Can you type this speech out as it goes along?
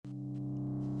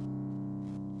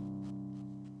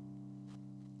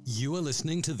You are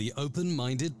listening to the Open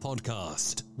Minded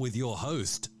Podcast with your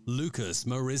host, Lucas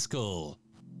Mariscal.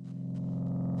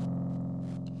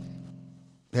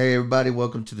 Hey, everybody.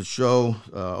 Welcome to the show,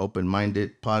 Open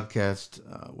Minded Podcast,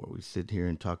 where we sit here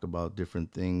and talk about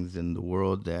different things in the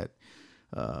world that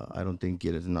I don't think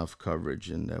get enough coverage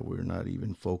and that we're not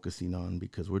even focusing on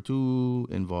because we're too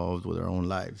involved with our own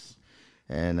lives.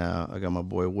 And I got my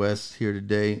boy Wes here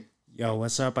today. Yo,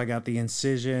 what's up? I got the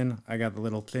incision. I got the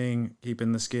little thing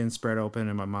keeping the skin spread open,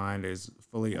 and my mind is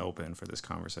fully open for this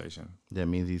conversation. That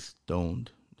means he's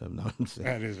stoned. That's not what I'm saying.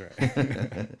 That is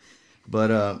right.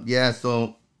 But yeah,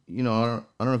 so you know,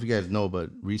 I don't know if you guys know, but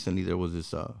recently there was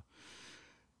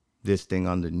this thing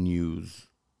on the news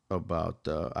about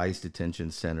ICE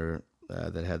detention center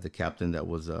that had the captain that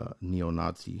was a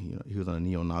neo-Nazi. You know, he was on a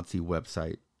neo-Nazi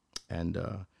website, and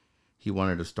he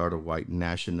wanted to start a white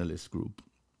nationalist group.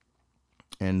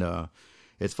 And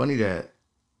it's funny that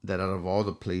out of all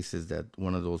the places that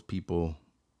one of those people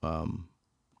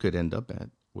could end up at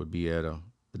would be at a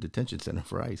detention center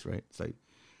for ICE, right? It's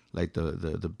like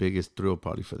the biggest thrill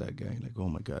probably for that guy. Like, oh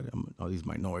my God, all these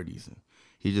minorities. And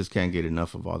he just can't get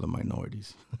enough of all the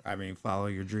minorities. I mean, follow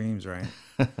your dreams, right?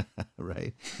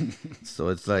 Right. So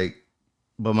it's like,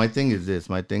 but my thing is this.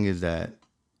 My thing is that,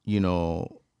 you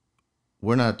know,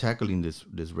 we're not tackling this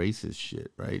racist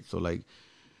shit, right? So like,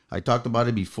 I talked about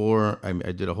it before. I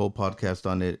did a whole podcast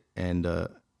on it, and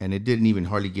it didn't even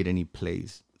hardly get any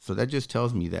plays. So that just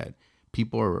tells me that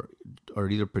people are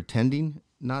either pretending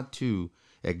not to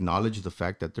acknowledge the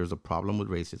fact that there's a problem with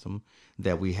racism,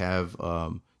 that we have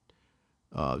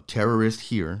terrorists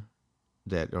here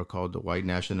that are called the white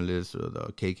nationalists or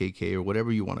the KKK or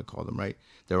whatever you want to call them, right?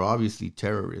 They're obviously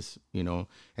terrorists, you know,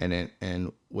 and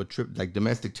like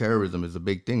domestic terrorism is a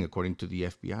big thing according to the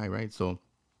FBI, right? So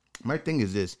my thing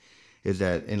is this, is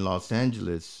that in Los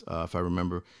Angeles, if I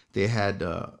remember, they had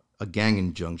a gang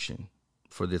injunction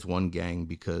for this one gang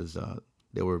because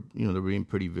they were being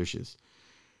pretty vicious.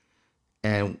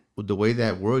 And the way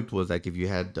that worked was like if you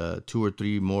had 2 or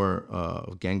 3 more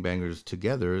gangbangers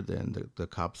together, then the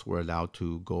cops were allowed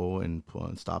to go and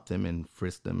stop them and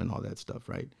frisk them and all that stuff,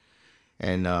 right?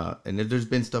 And there's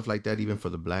been stuff like that even for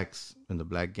the blacks and the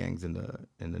black gangs in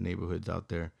the neighborhoods out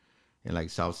there, and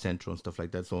like South Central and stuff like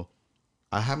that. So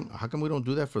how come we don't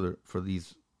do that for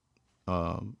these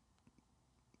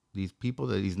people,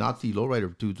 these Nazi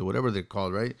lowrider dudes or whatever they're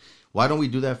called, right? Why don't we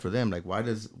do that for them? Like, why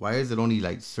is it only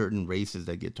like certain races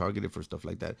that get targeted for stuff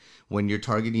like that? When you're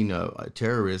targeting a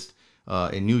terrorist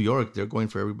in New York, they're going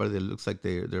for everybody that looks like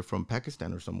they're from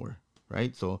Pakistan or somewhere,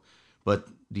 right? So, but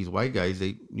these white guys,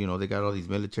 they got all these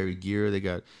military gear, they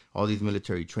got all these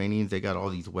military trainings, they got all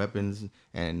these weapons,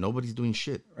 and nobody's doing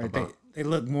shit. Right. They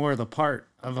look more the part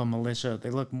of a militia.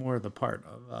 They look more the part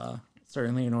of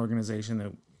certainly an organization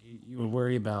that you would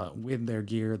worry about with their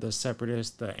gear. The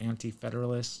separatists, the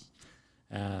anti-federalists,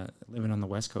 living on the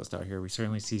West Coast out here, we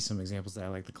certainly see some examples of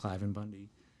that, like the Clive and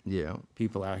Bundy. Yeah,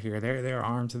 people out here, they're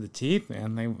armed to the teeth,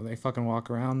 man. They fucking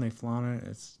walk around, they flaunt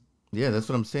it. Yeah, that's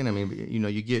what I'm saying. I mean, you know,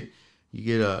 you get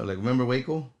like, remember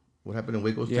Waco? What happened in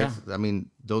Waco, yeah. Texas? I mean,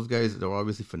 those guys, they're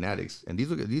obviously fanatics, and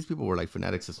these people were like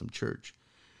fanatics of some church,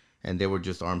 and they were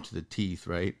just armed to the teeth,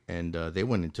 right? And they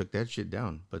went and took that shit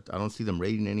down. But I don't see them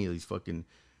raiding any of these fucking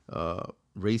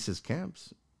racist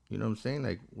camps. You know what I'm saying?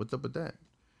 Like, what's up with that?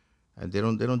 And they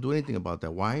don't do anything about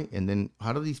that. Why? And then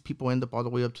how do these people end up all the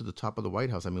way up to the top of the White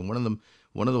House? I mean,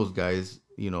 one of those guys,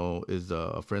 you know, is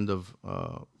a friend of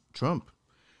Trump,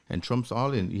 and Trump's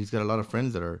all in. He's got a lot of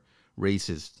friends that are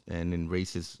racist and in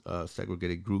racist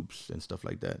segregated groups and stuff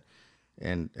like that.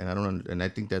 And I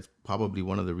think that's probably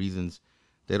one of the reasons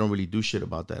they don't really do shit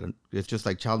about that. It's just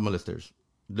like child molesters.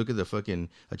 Look at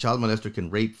a child molester can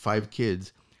rape 5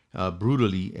 kids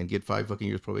brutally and get 5 fucking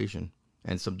years probation.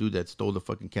 And some dude that stole the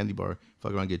fucking candy bar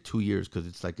fuck around get 2 years because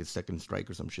it's like his second strike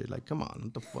or some shit. Like, come on,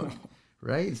 what the fuck?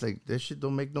 Right? It's like, that shit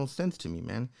don't make no sense to me,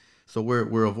 man. So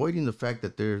we're avoiding the fact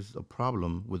that there's a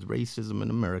problem with racism in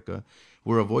America.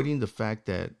 We're avoiding the fact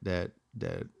that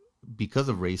because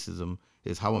of racism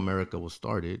is how America was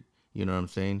started. You know what I'm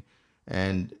saying?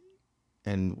 And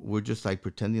we're just like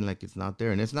pretending like it's not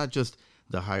there. And it's not just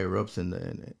the higher ups and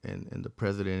the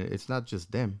president. It's not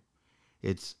just them.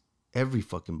 It's every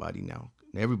fucking body now.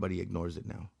 Everybody ignores it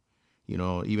now. You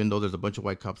know, even though there's a bunch of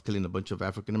white cops killing a bunch of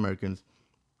African Americans,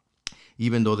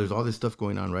 even though there's all this stuff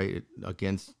going on, right,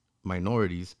 against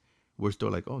minorities, we're still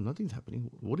like, oh, nothing's happening.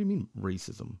 What do you mean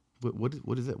racism? What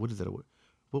is that? What is that?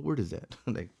 What word is that?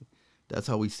 Like, that's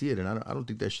how we see it, and I don't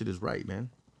think that shit is right, man.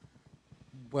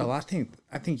 Well, I think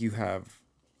you have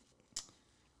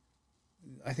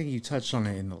I think you touched on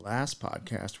it in the last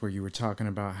podcast where you were talking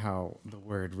about how the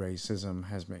word racism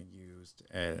has been used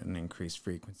at an increased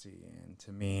frequency and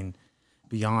to mean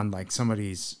beyond like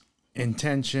somebody's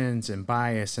intentions and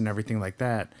bias and everything like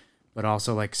that, but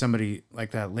also like somebody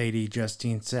like that lady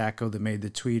Justine Sacco that made the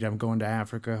tweet, "I'm going to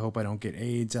Africa, hope I don't get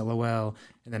AIDS, LOL,"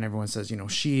 and then everyone says, you know,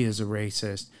 she is a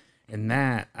racist. And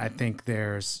that, I think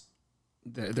there's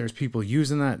people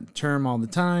using that term all the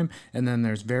time, and then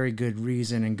there's very good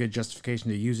reason and good justification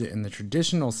to use it in the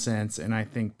traditional sense, and I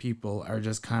think people are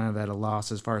just kind of at a loss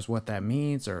as far as what that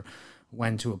means or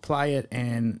when to apply it,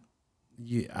 and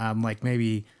like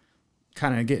maybe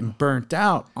kind of getting burnt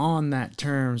out on that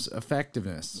term's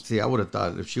effectiveness. See, I would have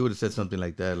thought if she would have said something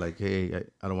like that, like, "Hey,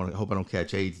 I don't want to. Hope I don't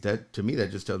catch AIDS." That to me, that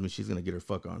just tells me she's gonna get her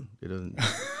fuck on. It doesn't.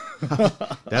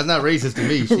 That's not racist to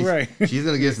me. Right. She's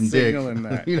gonna get some dick.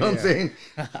 That. You know what I'm saying?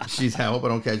 I hope I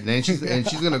don't catch it. And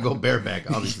she's gonna go bareback.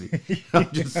 Obviously,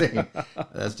 I'm just saying.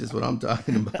 That's just what I'm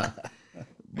talking about.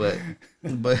 But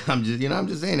I'm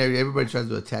just saying. Everybody tries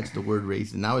to attach the word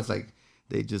race, and now it's like.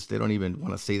 They don't even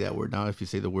want to say that word. Now, if you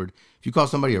say the word, if you call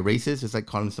somebody a racist, it's like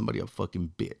calling somebody a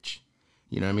fucking bitch.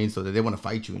 You know what I mean? So that they want to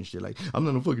fight you and shit. Like, I'm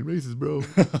not a fucking racist, bro.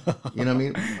 You know what I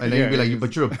mean? And then you'd be like,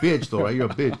 but you're a bitch, though, right? You're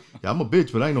a bitch. Yeah, I'm a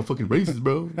bitch, but I ain't no fucking racist,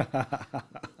 bro.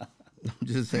 I'm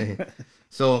just saying.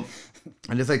 So,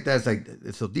 and it's like that. It's like,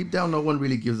 so deep down, no one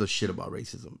really gives a shit about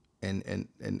racism.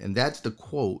 And that's the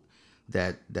quote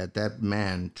that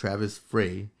man, Travis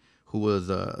Frey, who was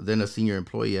then a senior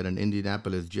employee at an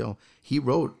Indianapolis jail, he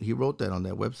wrote that on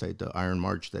that website, the Iron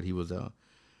March, that he was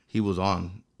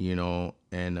on, you know.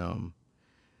 And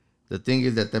the thing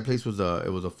is that place was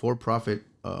it was a for-profit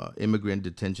immigrant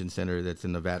detention center that's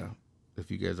in Nevada. If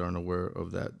you guys aren't aware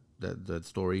of that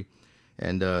story,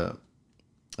 and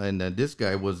this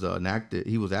guy was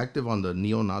he was active on the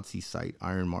neo-Nazi site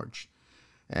Iron March,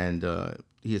 and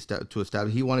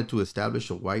he wanted to establish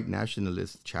a white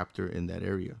nationalist chapter in that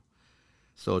area.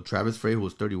 So Travis Frey, who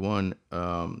was 31,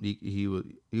 he was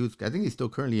I think he's still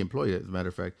currently employed, as a matter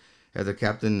of fact, as a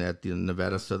captain at the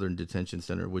Nevada Southern Detention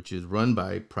Center, which is run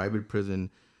by private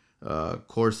prison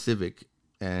Core Civic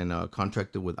and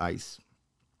contracted with ICE.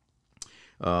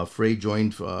 Frey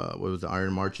joined the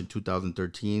Iron March in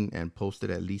 2013 and posted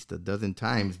at least a dozen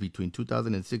times between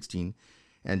 2016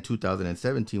 and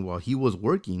 2017 while he was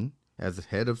working as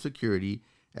head of security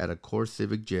at a Core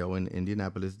Civic jail in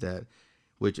Indianapolis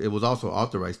which it was also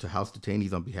authorized to house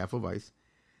detainees on behalf of ICE.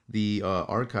 The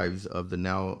archives of the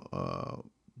now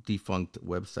defunct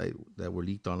website that were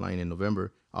leaked online in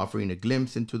November, offering a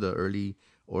glimpse into the early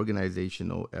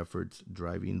organizational efforts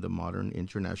driving the modern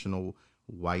international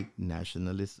white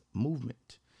nationalist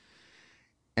movement.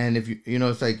 And if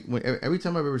it's like every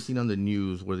time I've ever seen on the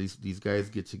news where these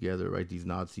guys get together, right? These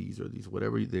Nazis or these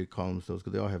whatever they call themselves,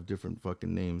 because they all have different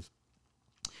fucking names.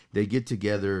 They get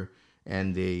together.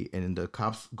 And the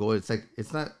cops go. It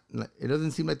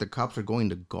doesn't seem like the cops are going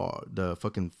to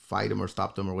fucking fight them or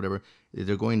stop them or whatever.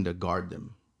 They're going to guard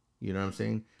them. You know what I'm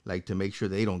saying? Like to make sure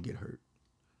they don't get hurt.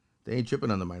 They ain't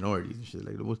tripping on the minorities and shit.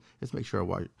 Like let's make sure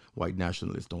our white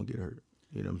nationalists don't get hurt.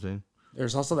 You know what I'm saying?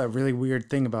 There's also that really weird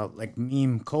thing about like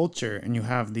meme culture, and you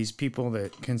have these people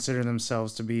that consider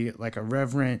themselves to be like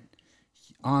irreverent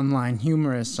online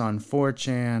humorists on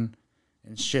 4chan.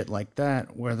 And shit like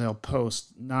that, where they'll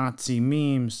post Nazi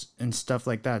memes and stuff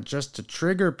like that just to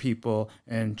trigger people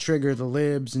and trigger the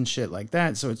libs and shit like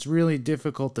that. So it's really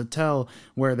difficult to tell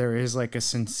where there is like a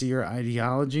sincere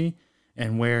ideology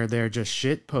and where they're just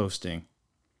shit posting.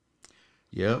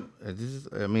 Yep.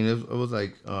 It was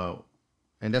like,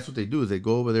 and that's what they do is they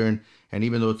go over there and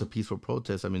even though it's a peaceful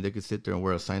protest, I mean, they could sit there and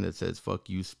wear a sign that says "fuck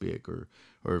you, Spick"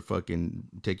 or fucking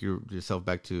take yourself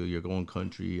back to your own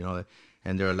country and all that.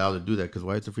 And they're allowed to do that because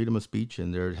why? It's a freedom of speech,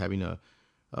 and they're having a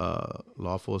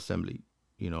lawful assembly,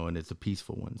 and it's a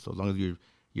peaceful one. So as long as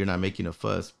you're not making a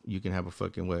fuss, you can have a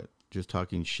fucking just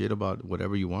talking shit about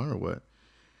whatever you want or what.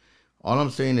 All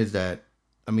I'm saying is that,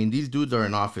 I mean, these dudes are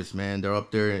in office, man. They're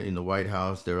up there in the White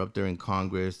House. They're up there in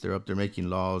Congress. They're up there making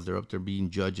laws. They're up there being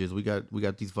judges. We got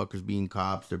these fuckers being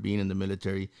cops. They're being in the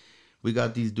military. We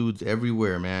got these dudes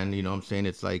everywhere, man. You know what I'm saying?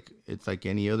 It's like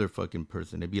any other fucking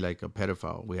person. They'd be like a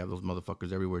pedophile. We have those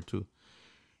motherfuckers everywhere too.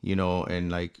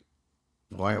 And like,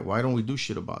 why don't we do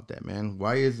shit about that, man?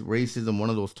 Why is racism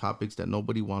one of those topics that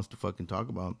nobody wants to fucking talk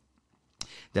about?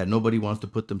 That nobody wants to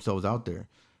put themselves out there.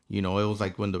 It was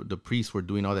like when the priests were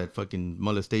doing all that fucking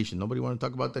molestation. Nobody wanted to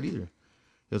talk about that either.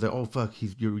 It was like, oh fuck,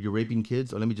 you're raping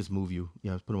kids? Oh, let me just move you.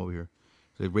 Yeah, let's put them over here.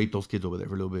 So they rape those kids over there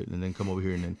for a little bit and then come over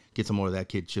here and then get some more of that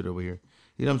kid shit over here.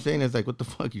 You know what I'm saying? It's like, what the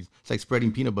fuck? It's like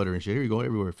spreading peanut butter and shit. Here you go,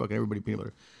 everywhere. Fucking everybody peanut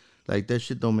butter. Like that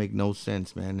shit don't make no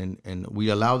sense, man. And we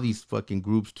allow these fucking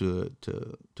groups to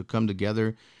come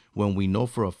together when we know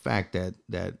for a fact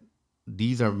that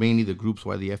these are mainly the groups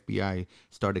why the FBI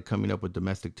started coming up with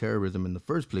domestic terrorism in the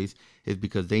first place, is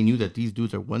because they knew that these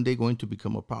dudes are one day going to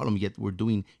become a problem, yet we're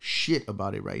doing shit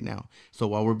about it right now. So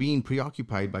while we're being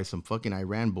preoccupied by some fucking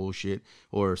Iran bullshit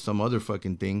or some other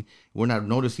fucking thing, we're not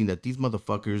noticing that these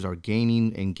motherfuckers are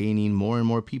gaining more and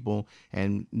more people,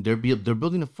 and they're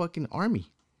building a fucking army.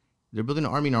 They're building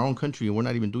an army in our own country, and we're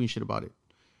not even doing shit about it.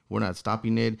 We're not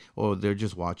stopping it, or they're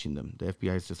just watching them. The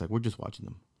FBI is just like, we're just watching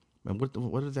them. Man,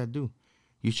 what does that do?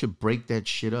 You should break that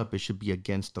shit up. It should be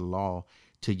against the law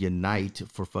to unite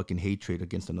for fucking hatred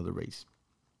against another race.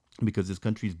 Because this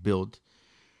country's built,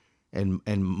 and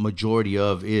majority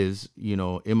of is,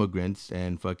 immigrants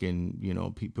and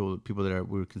fucking, people that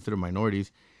we're considered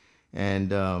minorities.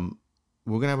 And we're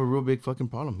going to have a real big fucking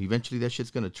problem. Eventually that shit's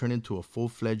going to turn into a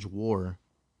full-fledged war.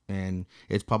 And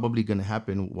it's probably going to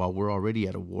happen while we're already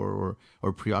at a war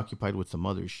or preoccupied with some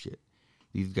other shit.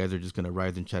 These guys are just going to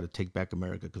rise and try to take back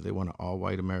America because they want an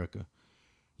all-white America.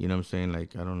 You know what I'm saying?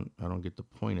 Like, I don't get the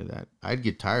point of that. I'd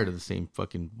get tired of the same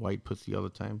fucking white pussy all the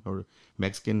time, or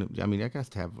Mexican. I mean, that has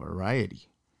to have variety.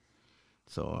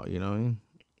 So, you know what I mean?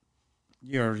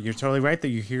 You're totally right that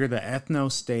you hear the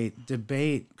ethno-state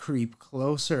debate creep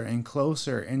closer and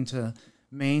closer into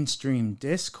mainstream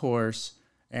discourse,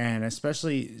 and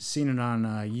especially seen it on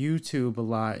YouTube a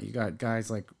lot. You got guys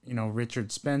like,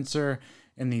 Richard Spencer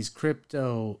and these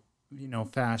crypto,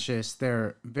 fascists.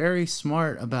 They're very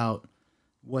smart about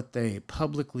what they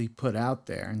publicly put out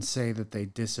there and say that they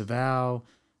disavow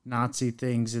Nazi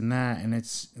things and that. And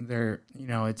it's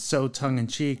so tongue in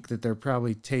cheek that they're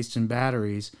probably tasting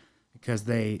batteries because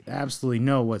they absolutely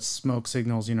know what smoke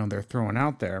signals, they're throwing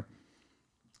out there.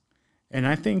 And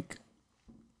I think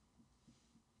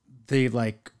the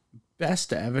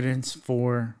best evidence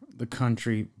for the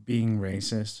country being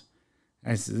racist,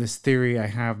 as this theory I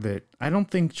have, that I don't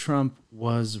think Trump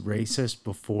was racist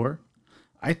before.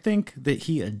 I think that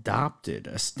he adopted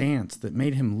a stance that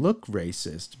made him look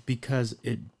racist because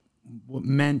it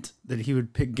meant that he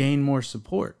would gain more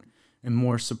support and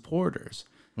more supporters.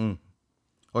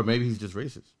 Or maybe he's just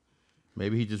racist.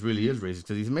 Maybe he just really is racist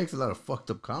because he makes a lot of fucked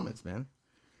up comments, man.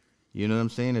 You know what I'm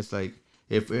saying? It's like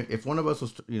if one of us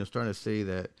was starting to say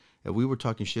that if we were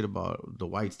talking shit about the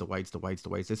whites,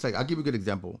 it's like, I'll give you a good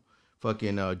example.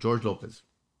 Fucking George Lopez.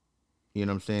 You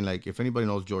know what I'm saying? Like, if anybody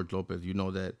knows George Lopez, you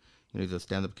know that he's a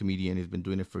stand-up comedian. He's been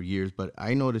doing it for years. But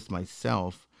I noticed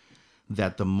myself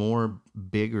that the more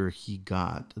bigger he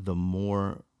got, the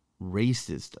more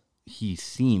racist he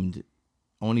seemed,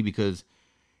 only because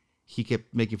he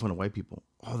kept making fun of white people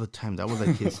all the time. That was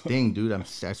like his thing, dude. I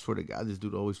swear to God, this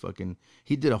dude always fucking...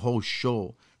 He did a whole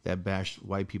show that bashed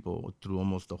white people through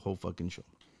almost the whole fucking show.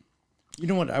 You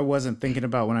know what I wasn't thinking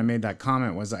about when I made that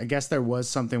comment was, I guess there was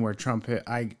something where Trump hit.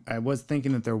 I was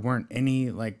thinking that there weren't any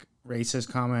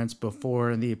racist comments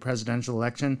before the presidential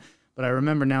election, but I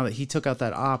remember now that he took out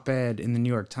that op-ed in the New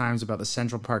York Times about the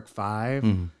Central Park Five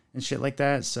and shit like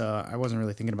that. So I wasn't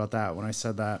really thinking about that when I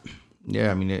said that.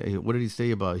 Yeah, I mean, what did he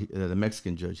say about the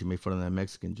Mexican judge? He made fun of that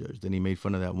Mexican judge. Then he made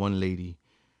fun of that one lady.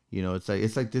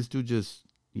 It's like this dude just,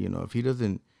 if he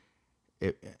doesn't...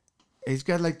 He's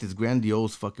got this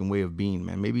grandiose fucking way of being,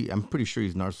 man. Maybe, I'm pretty sure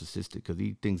he's narcissistic because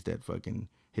he thinks that fucking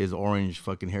his orange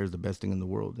fucking hair is the best thing in the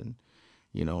world. And,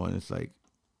 and it's like,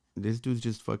 this dude's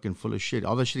just fucking full of shit.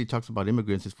 All that shit he talks about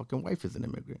immigrants, his fucking wife is an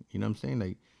immigrant. You know what I'm saying?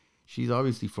 Like, she's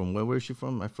obviously from, where is she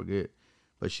from? I forget.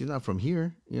 But she's not from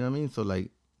here. You know what I mean? So,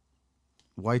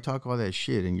 why talk all that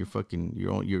shit and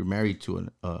you're married to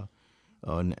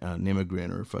an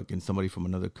immigrant or fucking somebody from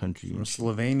another country? From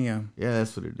Slovenia. Yeah,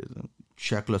 that's what it is.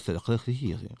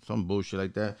 Some bullshit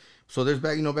like that. So there's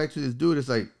back to this dude. It's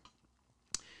like,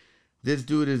 this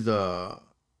dude is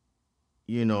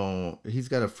he's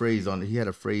got a phrase on. He had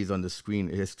a phrase on the screen.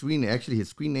 His screen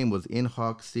name was In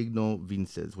Hoc Signo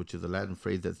Vinces, which is a Latin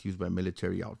phrase that's used by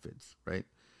military outfits, right?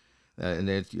 And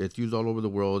it's used all over the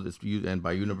world. It's used and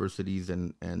by universities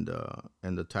and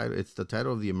the title. It's the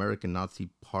title of the American Nazi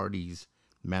Party's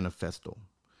manifesto.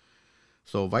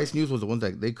 So Vice News was the ones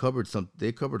that they covered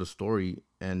a story,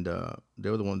 and they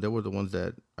were the ones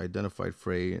that identified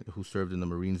Frey, who served in the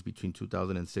Marines between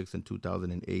 2006 and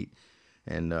 2008,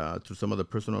 and through some of the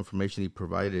personal information he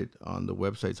provided on the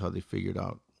websites, how they figured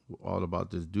out all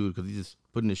about this dude, because he's just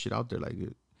putting this shit out there. Like,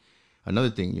 another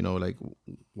thing,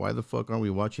 why the fuck aren't we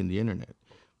watching the internet?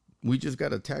 We just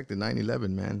got attacked in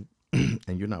 9/11, man,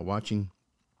 and you're not watching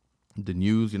the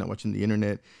news, you're not watching the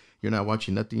internet. You're not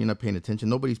watching nothing. You're not paying attention.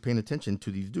 Nobody's paying attention to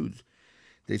these dudes.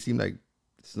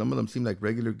 Some of them seem like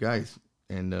regular guys.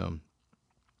 And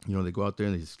You know, they go out there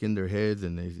and they skin their heads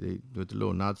and they with the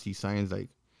little Nazi signs. Like,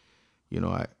 you know,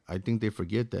 I think they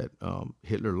forget that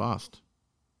Hitler lost.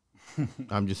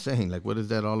 I'm just saying, like, what is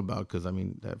that all about? Because, I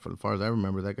mean, that, for as far as I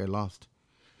remember, that guy lost.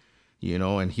 You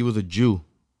know, and he was a Jew.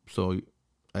 So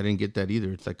I didn't get that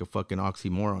either. It's like a fucking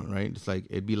oxymoron, right? It's like,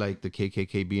 it'd be like the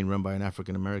KKK being run by an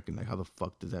African-American. Like, how the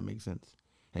fuck does that make sense?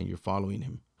 And you're following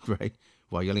him, right?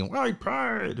 While yelling, "White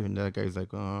pride!" And that guy's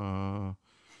like,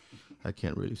 I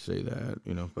can't really say that,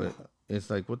 you know, but it's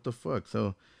like, what the fuck?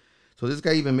 So this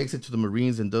guy even makes it to the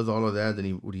Marines and does all of that.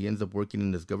 Then he ends up working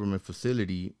in this government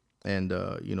facility. And,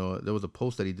 you know, there was a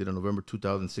post that he did in November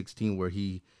 2016 where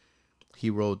he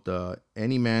wrote,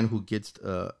 any man who gets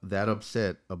that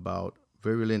upset about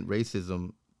virulent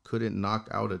racism couldn't knock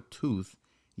out a tooth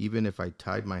even if I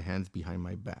tied my hands behind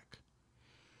my back.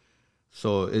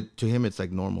 So to him, it's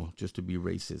like normal just to be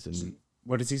racist. And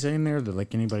what is he saying there? That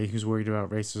like anybody who's worried about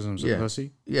racism is a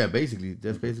pussy? Yeah, basically.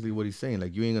 That's basically what he's saying.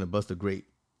 Like, you ain't going to bust a grape.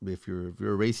 If you're a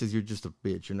racist, you're just a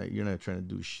bitch. You're not trying to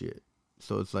do shit.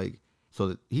 So it's like, so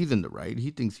that he's in the right.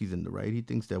 He thinks he's in the right. He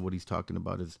thinks that what he's talking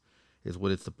about is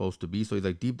what it's supposed to be. So he's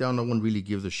like, deep down, no one really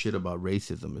gives a shit about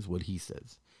racism, is what he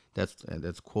says.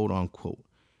 That's quote unquote.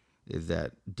 Is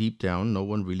that deep down, no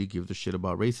one really gives a shit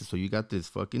about racism. So you got this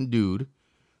fucking dude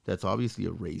that's obviously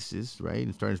a racist, right?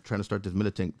 And trying to start this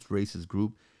militant racist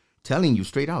group, telling you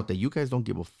straight out that you guys don't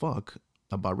give a fuck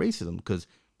about racism, because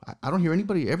I don't hear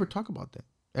anybody ever talk about that,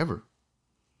 ever.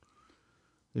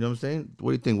 You know what I'm saying?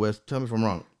 What do you think, Wes? Tell me if I'm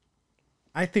wrong.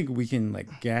 I think we can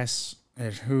like guess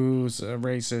at who's a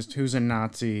racist, who's a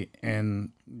Nazi, and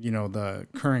you know the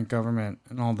current government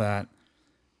and all that,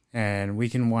 and we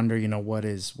can wonder, you know, what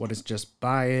is just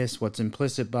bias, what's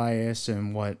implicit bias,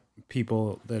 and what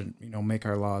people that, you know, make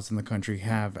our laws in the country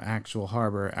have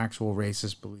harbor actual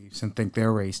racist beliefs and think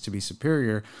their race to be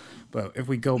superior. But if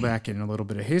we go back in a little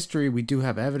bit of history, we do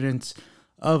have evidence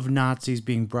of Nazis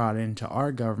being brought into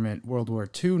our government, World War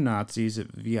II Nazis,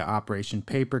 via Operation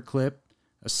Paperclip,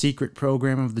 a secret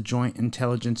program of the Joint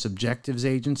Intelligence Objectives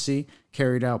Agency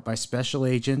carried out by special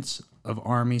agents of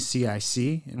Army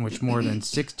CIC, in which more than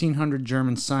 1,600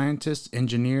 German scientists,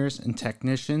 engineers, and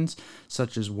technicians,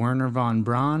 such as Werner von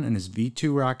Braun and his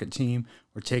V-2 rocket team,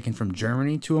 were taken from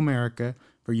Germany to America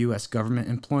for U.S. government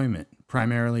employment,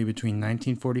 primarily between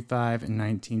 1945 and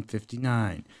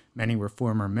 1959. Many were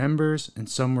former members, and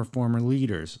some were former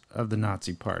leaders of the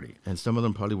Nazi Party. And some of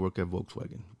them probably work at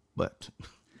Volkswagen, but...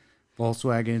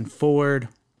 Volkswagen, Ford,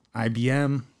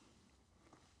 IBM,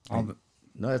 all the...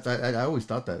 No, I always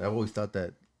thought that. I always thought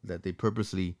that they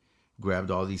purposely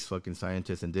grabbed all these fucking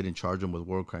scientists and didn't charge them with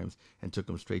war crimes and took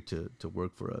them straight to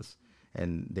work for us.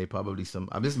 And they probably this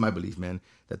is my belief, man,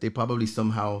 that they probably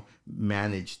somehow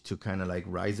managed to kind of like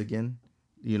rise again,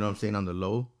 you know what I'm saying, on the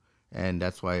low. And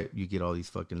that's why you get all these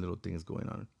fucking little things going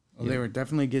on. Well, they were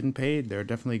definitely getting paid. They were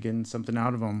definitely getting something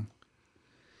out of them.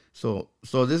 So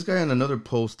this guy on another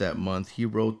post that month, he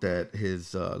wrote that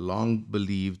his long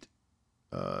believed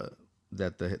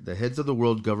that the heads of the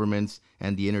world governments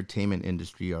and the entertainment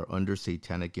industry are under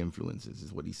satanic influences,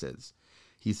 is what he says.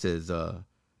 He says, go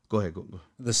ahead. Go.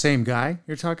 The same guy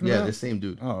you're talking about? Yeah, the same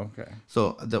dude. Oh, okay.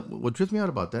 So what trips me out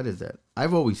about that is that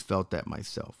I've always felt that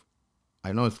myself.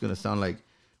 I know it's going to sound like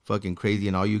fucking crazy,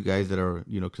 and all you guys that are,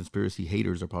 you know, conspiracy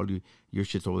haters are probably, your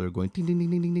shit's over there going ding, ding,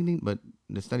 ding, ding, ding, ding, ding. But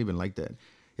it's not even like that.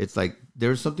 It's like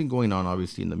there's something going on,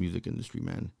 obviously, in the music industry,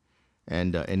 man.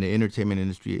 And in the entertainment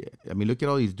industry, I mean, look at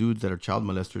all these dudes that are child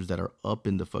molesters that are up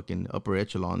in the fucking upper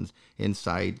echelons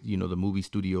inside, you know, the movie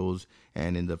studios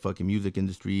and in the fucking music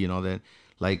industry and all that.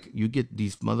 Like, you get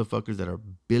these motherfuckers that are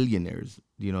billionaires,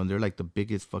 you know, and they're like the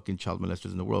biggest fucking child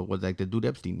molesters in the world. What, like the dude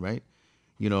Epstein, right?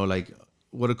 You know, like,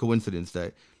 what a coincidence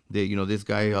that they, you know, this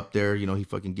guy up there, you know, he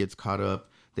fucking gets caught up.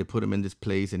 They put him in this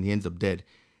place and he ends up dead.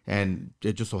 And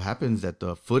it just so happens that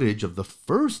the footage of the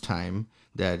first time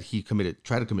that he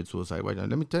tried to commit suicide, right? Now,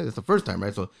 let me tell you, it's the first time,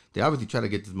 right? So they obviously try to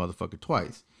get this motherfucker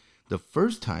twice. The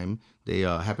first time they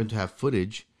happen to have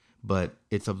footage, but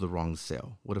it's of the wrong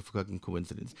cell. What a fucking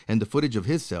coincidence. And the footage of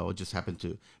his cell just happened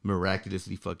to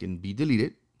miraculously fucking be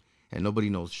deleted, and nobody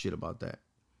knows shit about that.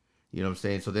 You know what I'm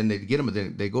saying? So then they get him, and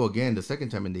then they go again the second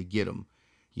time and they get him.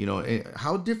 You know,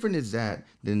 how different is that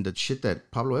than the shit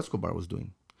that Pablo Escobar was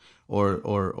doing?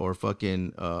 Or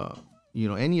fucking, you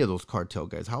know, any of those cartel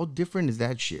guys. How different is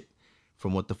that shit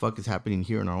from what the fuck is happening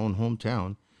here in our own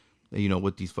hometown, you know,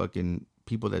 with these fucking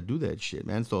people that do that shit,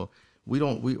 man? So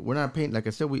we're not paying, like I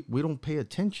said, we don't pay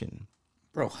attention.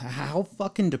 Bro, how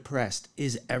fucking depressed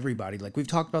is everybody? Like, we've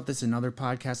talked about this in other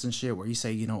podcasts and shit where you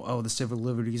say, you know, oh, the civil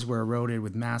liberties were eroded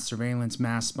with mass surveillance,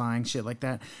 mass spying, shit like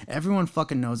that. Everyone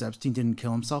fucking knows Epstein didn't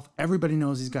kill himself. Everybody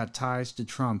knows he's got ties to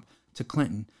Trump. to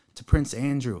Clinton to Prince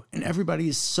Andrew, and everybody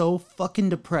is so fucking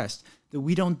depressed that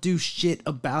we don't do shit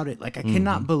about it. Like, I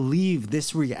cannot believe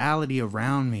this reality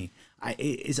around me.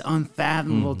 It is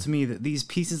unfathomable to me that these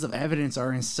pieces of evidence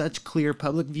are in such clear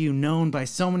public view, known by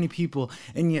so many people,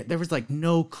 and yet there was like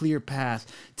no clear path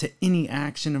to any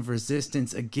action of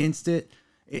resistance against it.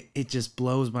 It just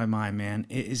blows my mind, man.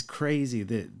 It is crazy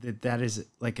that is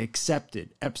like accepted.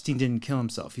 Epstein didn't kill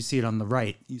himself. You see it on the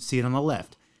right. You see it on the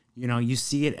left. You know, you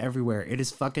see it everywhere. It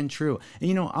is fucking true. And,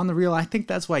 you know, on the real, I think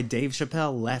that's why Dave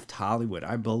Chappelle left Hollywood.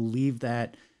 I believe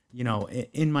that, you know,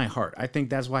 in my heart. I think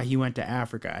that's why he went to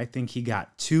Africa. I think he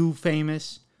got too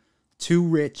famous, too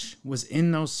rich, was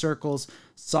in those circles,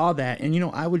 saw that. And, you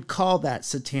know, I would call that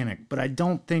satanic. But I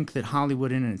don't think that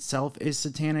Hollywood in itself is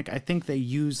satanic. I think they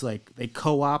use, like, they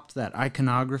co-opt that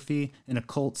iconography and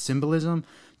occult symbolism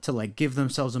to, like, give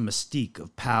themselves a mystique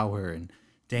of power and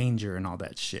danger and all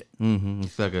that shit.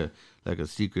 It's like a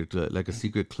secret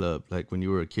club, like when you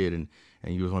were a kid and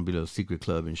you want to be a little secret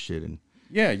club and shit. And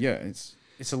yeah, it's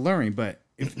alluring, but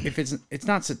if it's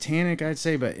not satanic, I'd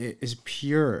say, but it is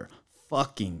pure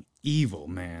fucking evil,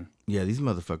 man. Yeah, these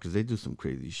motherfuckers, they do some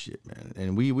crazy shit, man.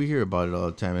 And we hear about it all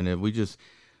the time. And if we just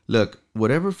look,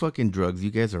 whatever fucking drugs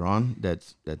you guys are on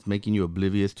that's making you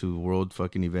oblivious to world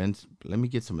fucking events, let me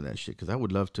get some of that shit, because I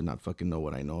would love to not fucking know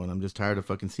what I know, and I'm just tired of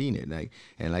fucking seeing it.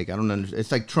 And I don't understand.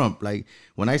 It's like Trump. Like,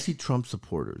 when I see Trump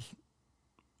supporters,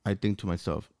 I think to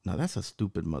myself, now that's a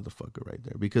stupid motherfucker right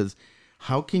there, because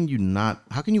how can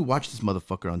you watch this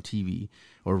motherfucker on TV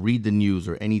or read the news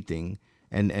or anything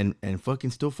and fucking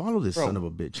still follow this son of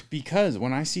a bitch? Because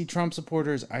when I see Trump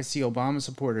supporters, I see Obama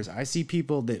supporters, I see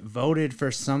people that voted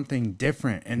for something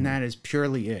different, and that is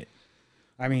purely it.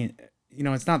 I mean, you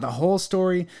know, it's not the whole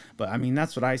story, but I mean,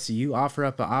 that's what I see. You offer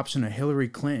up an option of Hillary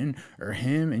Clinton or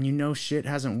him, and you know shit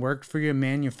hasn't worked for you,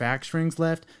 manufacturing's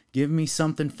left. Give me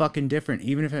something fucking different,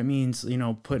 even if it means, you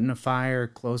know, putting a fire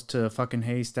close to a fucking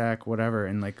haystack, whatever,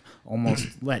 and like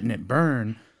almost letting it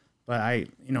burn. But I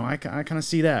kind of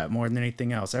see that more than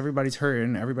anything else. Everybody's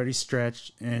hurting, everybody's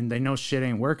stretched, and they know shit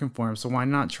ain't working for them. So why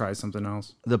not try something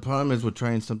else? The problem is with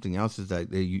trying something else is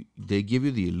that they give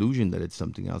you the illusion that it's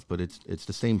something else, but it's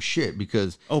the same shit,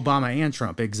 because Obama and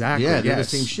Trump, exactly. Yeah, they're the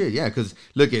same shit. Yeah, because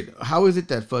look at how is it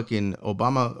that fucking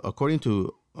Obama, according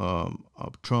to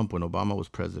Trump, when Obama was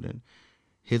president,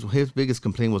 his biggest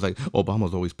complaint was like,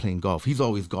 Obama's always playing golf. He's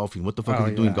always golfing. What the fuck is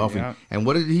he doing golfing? Yeah. And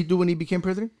what did he do when he became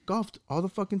president? Golfed all the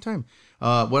fucking time.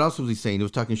 What else was he saying? He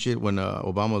was talking shit when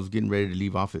Obama was getting ready to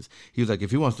leave office. He was like,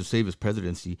 if he wants to save his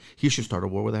presidency, he should start a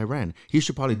war with Iran. He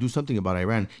should probably do something about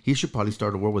Iran. He should probably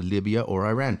start a war with Libya or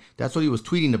Iran. That's what he was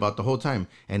tweeting about the whole time.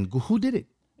 And who did it?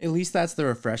 At least that's the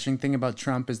refreshing thing about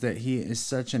Trump, is that he is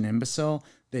such an imbecile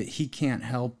that he can't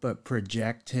help but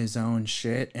project his own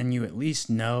shit. And you at least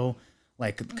know,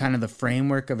 like, kind of the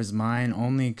framework of his mind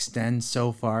only extends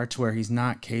so far to where he's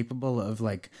not capable of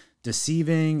like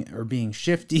deceiving or being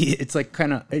shifty. It's like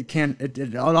kind of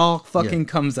it all fucking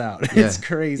comes out. Yeah. It's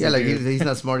crazy. Yeah, like he's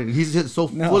not smart. He's just so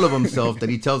full of himself that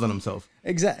he tells on himself.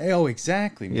 Exactly. Oh,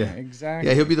 exactly, man. Yeah. Exactly.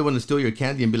 Yeah, he'll be the one to steal your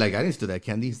candy and be like, I didn't steal that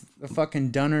candy. The fucking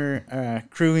Dunner,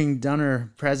 crewing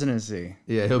Dunner presidency.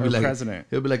 Yeah, he'll be like, president.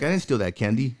 He'll be like, I didn't steal that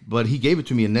candy, but he gave it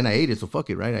to me and then I ate it, so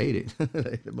fuck it, right? I ate it.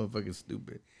 That motherfucker's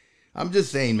stupid. I'm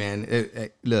just saying, man.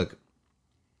 Look,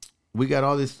 we got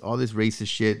all this racist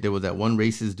shit. There was that one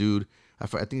racist dude. I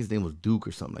think his name was Duke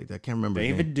or something like that. I can't remember.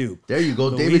 David Duke. There you go,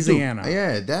 Louisiana. David Duke.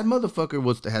 Yeah, that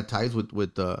motherfucker had ties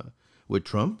with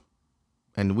Trump,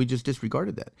 and we just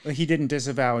disregarded that. But he didn't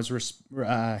disavow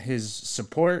his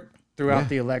support throughout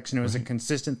the election. It was a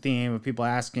consistent theme of people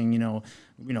asking, you know,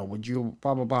 would you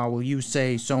blah blah blah? Will you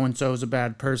say so and so is a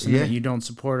bad person that you don't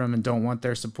support them and don't want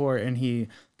their support? And he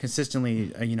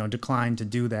consistently, declined to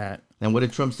do that. And what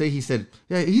did Trump say? He said,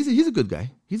 "Yeah, he's a good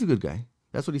guy. He's a good guy."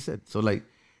 That's what he said. So like,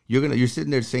 you're sitting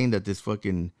there saying that this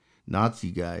fucking Nazi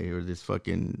guy or this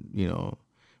fucking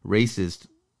racist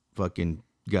fucking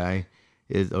guy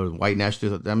is, or white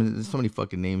nationalist. I mean, there's so many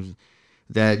fucking names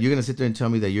that you're gonna sit there and tell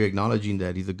me that you're acknowledging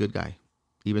that he's a good guy,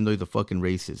 even though he's a fucking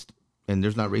racist. And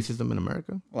there's not racism in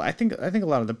America? Well, I think a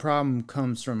lot of the problem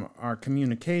comes from our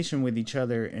communication with each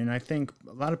other, and I think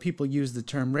a lot of people use the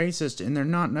term racist, and they're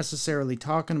not necessarily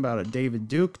talking about a David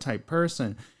Duke type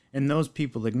person, and those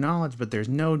people acknowledge, but there's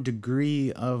no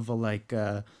degree of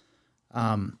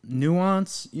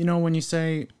nuance. When you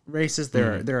say racist,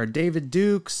 there are David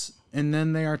Dukes, and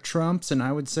then there are Trumps, and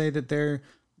I would say that they're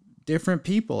different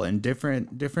people and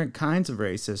different kinds of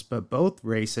racist, but both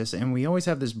racist. And we always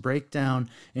have this breakdown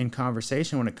in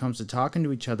conversation when it comes to talking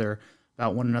to each other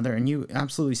about one another. And you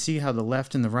absolutely see how the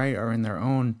left and the right are in their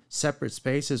own separate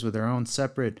spaces with their own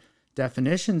separate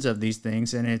definitions of these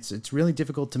things, and it's really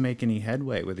difficult to make any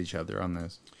headway with each other on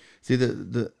this. See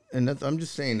and that's, I'm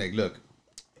just saying, like, look,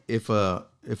 if a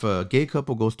gay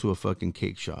couple goes to a fucking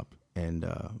cake shop and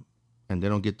they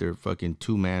don't get their fucking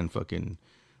 2-man fucking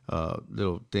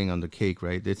little thing on the cake,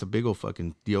 right? It's a big old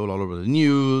fucking deal all over the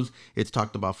news. It's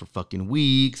talked about for fucking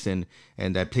weeks, and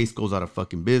that place goes out of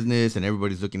fucking business, and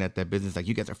everybody's looking at that business like,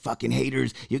 you guys are fucking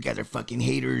haters. You guys are fucking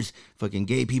haters. Fucking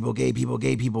gay people,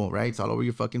 right? It's all over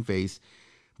your fucking face.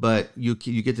 But you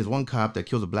get this one cop that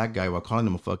kills a black guy while calling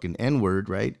him a fucking N-word,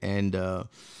 right? And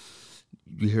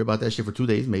you hear about that shit for 2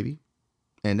 days, maybe,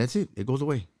 and that's it. It goes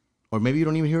away. Or maybe you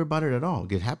don't even hear about it at all.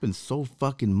 It happens so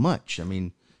fucking much. I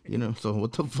mean, so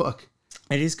what the fuck?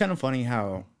 It is kind of funny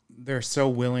how they're so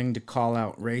willing to call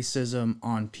out racism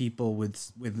on people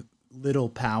with little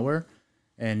power.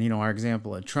 And, our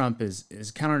example of Trump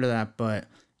is counter to that. But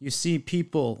you see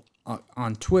people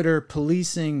on Twitter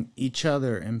policing each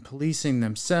other and policing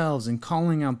themselves and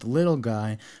calling out the little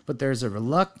guy. But there's a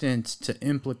reluctance to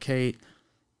implicate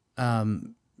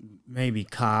maybe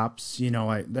cops,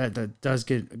 that does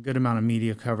get a good amount of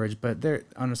media coverage, but there,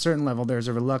 on a certain level, there's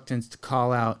a reluctance to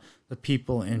call out the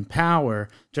people in power,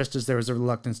 just as there was a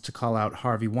reluctance to call out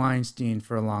Harvey Weinstein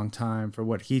for a long time for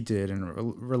what he did, and a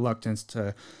reluctance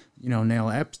to, nail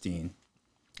Epstein.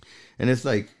 And it's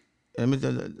like, I'm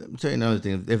telling you another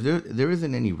thing. If there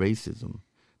isn't any racism,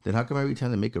 then how come every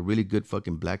time they make a really good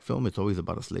fucking black film, it's always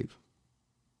about a slave?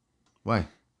 Why?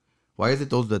 Why is it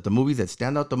that the movies that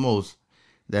stand out the most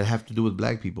that have to do with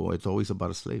black people, it's always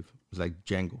about a slave? It's like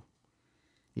Django.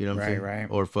 You know what I'm saying? Right.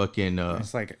 Or fucking...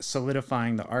 it's like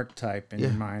solidifying the archetype in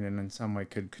your mind, and in some way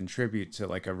could contribute to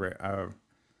like a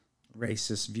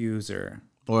racist views or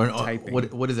typing.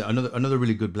 What is it? Another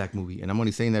really good black movie. And I'm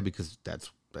only saying that because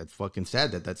that's fucking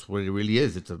sad that's what it really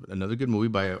is. It's another good movie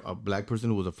by a black person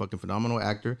who was a fucking phenomenal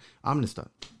actor, Amistad.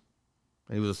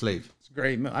 And he was a slave. It's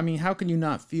great. I mean, how can you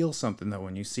not feel something though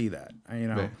when you see that?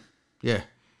 Right. Yeah.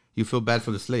 You feel bad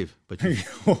for the slave, but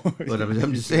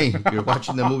I'm just saying, you're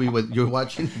watching the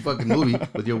fucking movie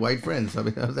with your white friends. I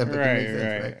mean, how does that make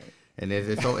sense, right? And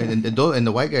and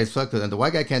the white guy sucked, and the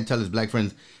white guy can't tell his black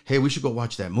friends, "Hey, we should go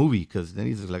watch that movie," because then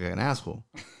he's like an asshole.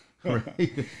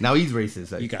 Right? Now he's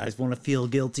racist. Like, you guys want to feel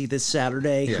guilty this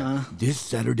Saturday, huh? This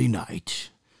Saturday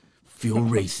night, feel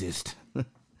racist.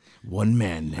 One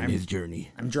man and his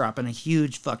journey. I'm dropping a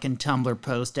huge fucking Tumblr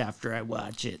post after I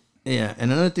watch it. Yeah,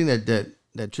 and another thing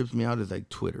that trips me out is like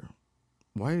Twitter.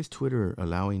 Why is Twitter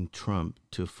allowing Trump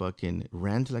to fucking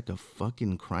rant like a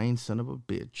fucking crying son of a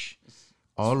bitch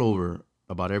all over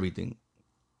about everything?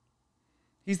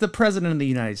 He's the president of the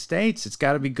United States. It's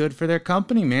got to be good for their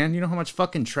company, man. You know how much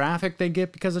fucking traffic they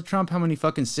get because of Trump? How many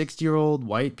fucking 60-year-old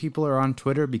white people are on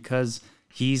Twitter because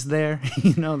he's there?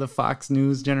 The Fox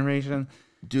News generation.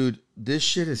 Dude, this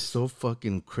shit is so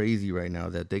fucking crazy right now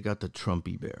that they got the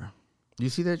Trumpy bear. Do you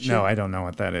see that shit? No, I don't know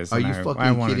what that is. Are you fucking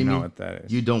I want to kidding know me? what that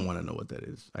is. You don't want to know what that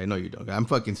is. I know you don't. I'm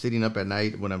fucking sitting up at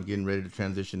night when I'm getting ready to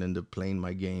transition into playing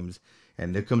my games,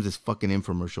 and there comes this fucking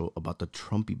infomercial about the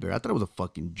Trumpy bear. I thought it was a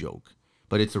fucking joke,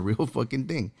 but it's a real fucking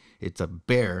thing. It's a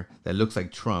bear that looks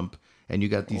like Trump, and you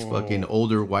got these fucking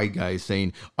older white guys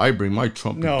saying, "I bring my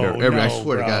Trumpy bear." I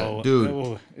swear to God,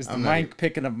 dude. Is the mic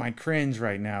picking up my cringe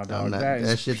right now, dog?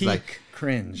 That shit's peak like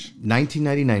cringe.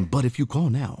 1999, but if you call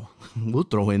now, we'll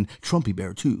throw in Trumpy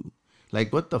bear too.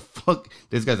 Like, what the fuck?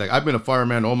 This guy's like, I've been a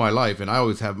fireman all my life, and I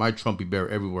always have my Trumpy bear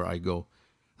everywhere I go.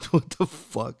 What the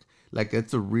fuck? Like,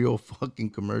 it's a real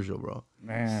fucking commercial, bro.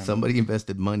 Man. Somebody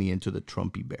invested money into the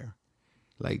Trumpy bear.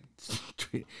 Like,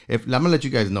 I'm going to let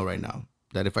you guys know right now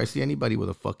that if I see anybody with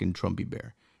a fucking Trumpy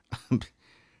bear,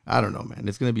 I don't know, man.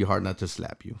 It's going to be hard not to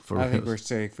slap you. I think we're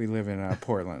safe. We live in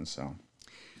Portland, so.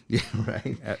 Yeah,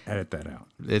 right. Edit that out.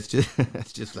 It's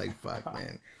just like, fuck,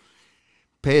 man.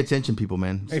 Pay attention, people,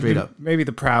 man. Straight up. Maybe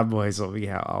the Proud Boys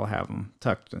I'll have them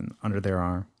tucked under their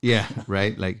arm. Yeah,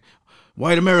 right. Like,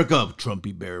 white America,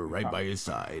 Trumpy bear right by his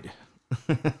side.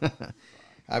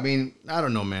 I mean, I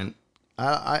don't know, man.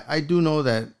 I do know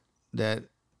that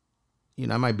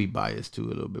I might be biased too a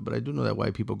little bit, but I do know that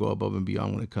white people go above and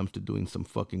beyond when it comes to doing some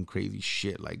fucking crazy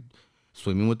shit, like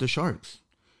swimming with the sharks,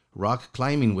 rock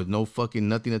climbing with no fucking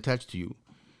nothing attached to you.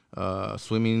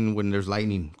 Swimming when there's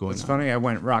lightning going on. It's funny, I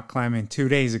went rock climbing 2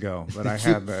 days ago, but I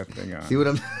had that thing on. See what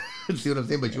I'm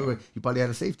saying? But you probably had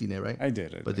a safety net, right? I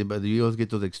did. But you always get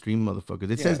those extreme motherfuckers.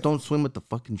 It says don't swim with the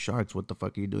fucking sharks. What the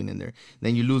fuck are you doing in there?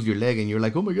 Then you lose your leg and you're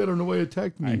like, oh my God, I don't know why it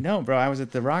attacked me. I know, bro. I was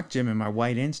at the rock gym and my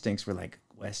white instincts were like,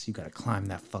 Wes, you got to climb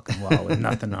that fucking wall with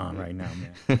nothing on right now,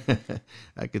 man.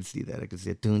 I could see that. I could see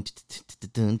it. Dun,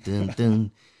 dun, dun,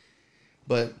 dun.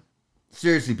 But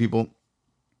seriously, people,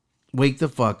 wake the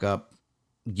fuck up.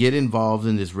 get involved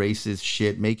in this racist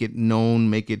shit, make it known,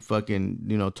 make it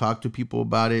fucking, talk to people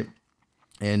about it,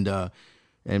 and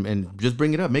just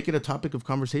bring it up, make it a topic of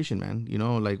conversation, man.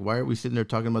 Like, why are we sitting there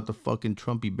talking about the fucking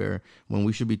Trumpy bear when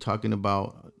we should be talking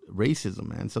about racism,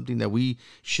 man? Something that we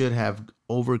should have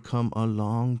overcome a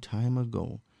long time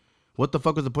ago. What the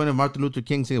fuck was the point of Martin Luther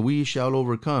King saying we shall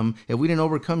overcome if we didn't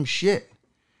overcome shit?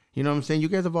 You know what I'm saying? You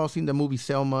guys have all seen the movie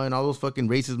Selma and all those fucking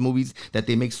racist movies that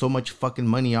they make so much fucking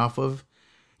money off of.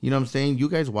 You know what I'm saying? You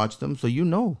guys watch them, so you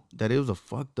know that it was a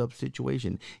fucked up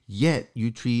situation. Yet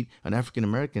you treat an African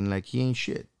American like he ain't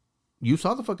shit. You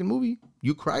saw the fucking movie.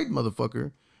 You cried,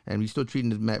 motherfucker. And you still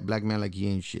treating this black man like he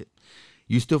ain't shit.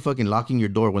 You still fucking locking your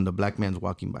door when the black man's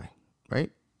walking by,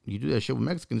 right? You do that shit with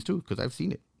Mexicans too, because I've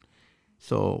seen it.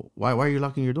 So why are you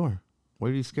locking your door?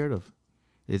 What are you scared of?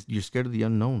 You're scared of the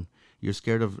unknown. You're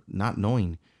scared of not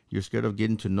knowing. You're scared of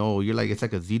getting to know. It's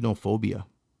like a xenophobia.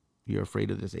 You're afraid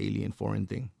of this alien foreign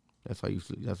thing. That's how you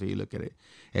look at it.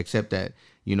 Except that,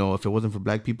 if it wasn't for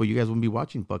black people, you guys wouldn't be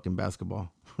watching fucking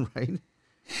basketball, right?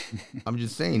 I'm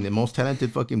just saying the most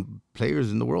talented fucking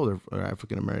players in the world are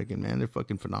African American, man. They're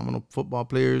fucking phenomenal football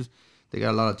players. They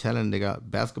got a lot of talent. They got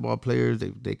basketball players.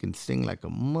 They can sing like a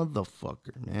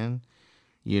motherfucker, man.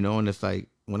 And it's like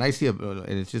when I see and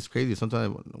it's just crazy.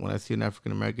 Sometimes when I see an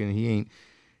African American,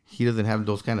 he doesn't have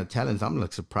those kind of talents. I'm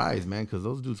like surprised, man, because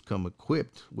those dudes come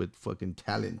equipped with fucking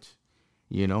talent,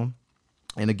 And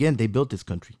again, they built this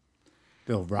country.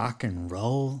 They'll rock and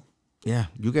roll. Yeah,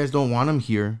 you guys don't want them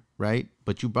here, right?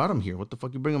 But you brought them here. What the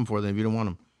fuck you bring them for then if you don't want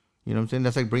them? You know what I'm saying?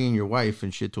 That's like bringing your wife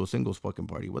and shit to a singles fucking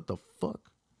party. What the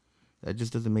fuck? That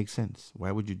just doesn't make sense.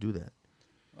 Why would you do that?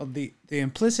 Well, the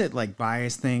implicit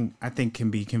bias thing, I think,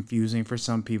 can be confusing for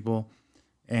some people,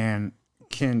 and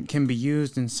can be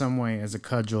used in some way as a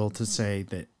cudgel to say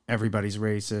that everybody's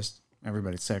racist,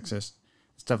 everybody's sexist,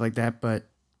 stuff like that. But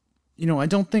I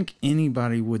don't think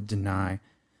anybody would deny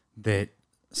that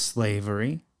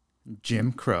slavery,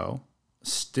 Jim Crow,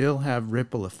 still have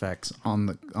ripple effects on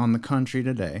the country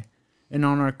today and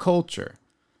on our culture.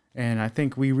 And I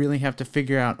think we really have to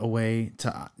figure out a way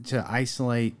to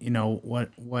isolate,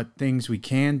 what things we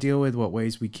can deal with, what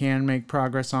ways we can make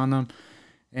progress on them.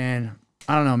 And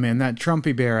I don't know, man, that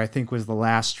Trumpy bear, I think, was the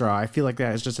last straw. I feel like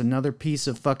that is just another piece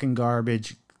of fucking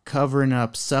garbage covering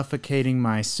up, suffocating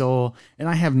my soul. And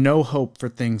I have no hope for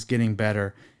things getting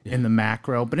better in the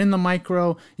macro. But in the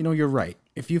micro, you're right.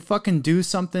 If you fucking do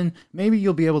something, maybe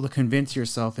you'll be able to convince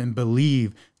yourself and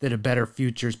believe that a better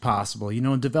future is possible.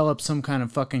 Develop some kind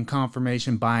of fucking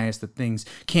confirmation bias that things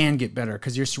can get better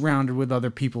because you're surrounded with other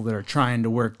people that are trying to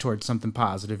work towards something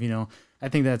positive. I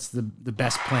think that's the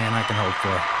best plan I can hope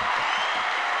for.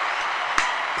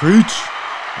 Preach.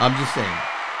 I'm just saying,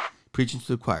 preaching to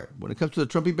the choir. When it comes to the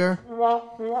Trumpy bear,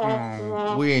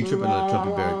 we ain't tripping on the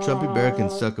Trumpy bear. Trumpy bear can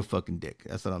suck a fucking dick.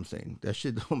 That's what I'm saying. That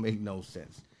shit don't make no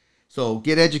sense. So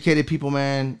get educated, people,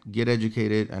 man. Get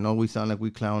educated. I know we sound like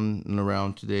we clowning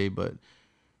around today, but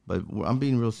I'm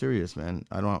being real serious, man.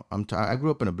 I grew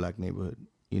up in a black neighborhood,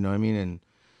 you know what I mean?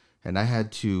 And I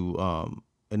had to, I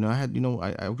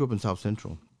grew up in South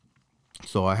Central.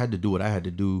 So I had to do what I had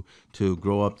to do to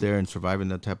grow up there and survive in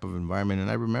that type of environment. And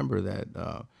I remember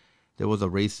that there was a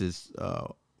racist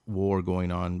war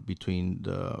going on between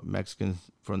the Mexicans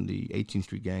from the 18th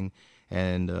Street gang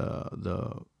and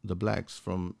the blacks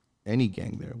from any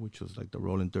gang there, which was like the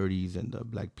Rolling 30s and the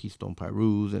Black Keystone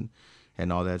Pyrus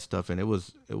and all that stuff. And it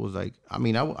was like, I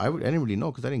didn't really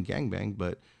know because I didn't gangbang,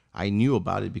 but I knew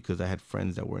about it because I had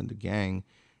friends that were in the gang.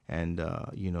 And,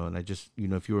 and I just,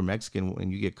 if you were Mexican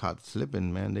and you get caught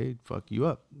slipping, man, they fuck you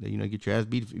up. They, get your ass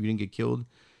beat if you didn't get killed.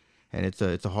 And it's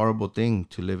a horrible thing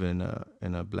to live in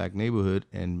a black neighborhood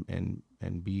and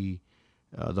be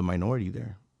the minority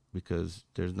there because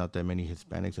there's not that many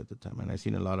Hispanics at the time. And I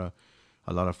seen a lot of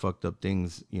fucked up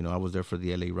things. I was there for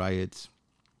the LA riots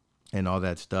and all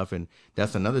that stuff. And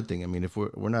that's another thing. I mean, if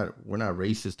we're not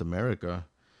racist America,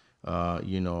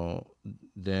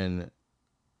 then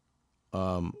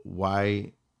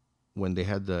why, when they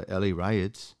had the LA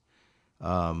riots,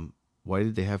 why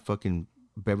did they have fucking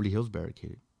Beverly Hills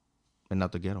barricaded and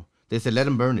not the ghetto? They said, let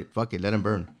them burn it. Fuck it, let them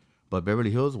burn. But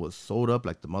Beverly Hills was sold up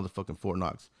like the motherfucking Fort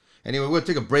Knox. Anyway, we're going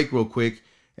to take a break real quick.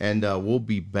 And we'll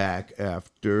be back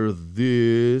after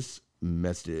this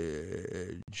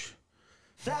message.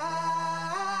 Fly,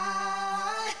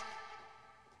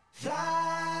 fly,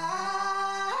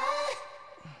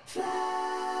 fly.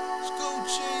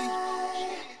 Scoochie,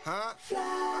 huh?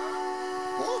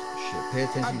 Shit, pay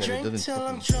attention that it doesn't till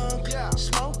I'm fucking... drunk,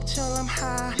 smoke till I'm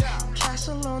high,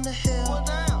 castle on the hill,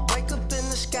 wake up in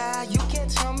the sky. You can't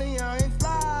tell me I ain't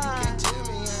fly. You can't tell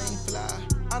me I ain't fly.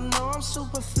 I know I'm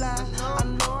super fly. I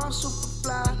know I'm super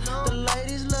fly. The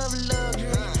ladies love luxury.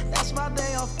 That's why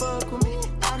they all fuck with me.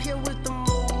 Out here with the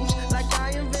moves, like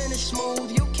I invented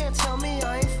smooth. You can't tell me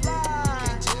I ain't fly. You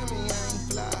can't tell me I ain't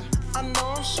fly. I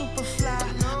know I'm super fly.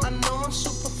 I know I'm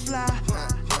super fly.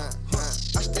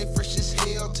 I stay fresh as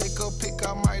hell. Take a pic,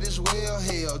 I might as well.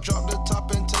 Hell, drop the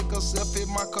top and take a selfie.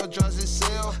 My car drives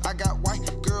itself. I got white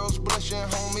girls blushing,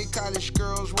 homie. College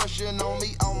girls rushing on me.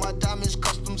 All my diamonds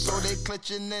custom, so they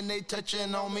clutching and they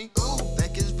touching on me. Ooh,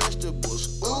 think it's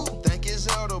vegetables. Ooh, think it's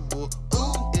edible.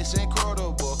 Ooh, it's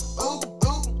incredible. Ooh,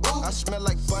 ooh, ooh. I smell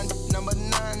like bun number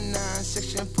 99.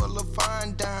 Section full of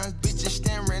fine dimes. Bitches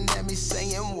staring at me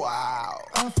saying, wow.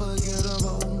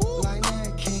 Unforgettable, like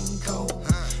that King Cole.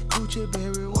 Gucci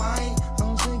berry wine,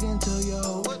 I'm singing to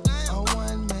yo. A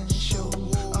one-man show,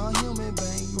 a human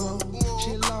bankroll.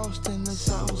 She lost in the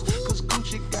sauce, cause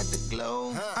Gucci got the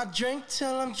glow. I drink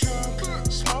till I'm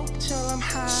drunk, smoke till I'm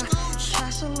high.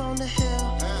 Castle on the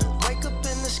hill, wake up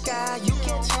in the sky. You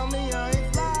can't tell me I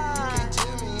ain't fly. You can't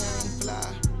tell me I ain't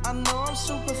fly. I know I'm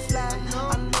super fly.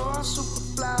 I know I'm super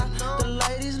fly. The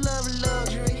ladies love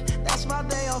luxury. That's why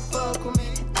they all fuck with me.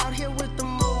 Out here with the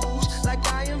moves, like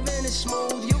I invented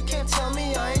smooth. You can't tell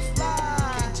me I ain't fly.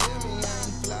 You can't tell me I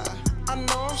ain't fly. I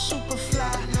know I'm super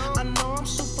fly. I know I'm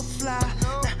super fly.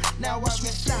 Now watch me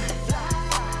fly.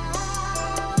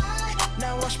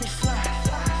 Now watch me fly.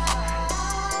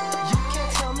 You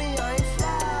can't tell me I ain't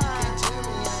fly. You can't tell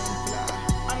me I ain't fly.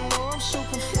 I know I'm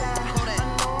super fly. I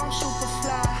know I'm super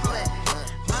fly.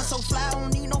 I'm so fly, I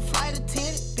don't need no flight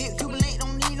attendant. Big Cuban ain't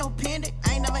don't need no pendant.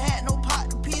 I ain't never had no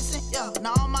pot to piss in. Yeah,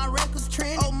 now all my records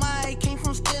trending. Oh my, came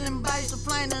from stealing bikes to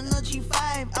flying another G5.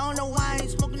 I don't know why I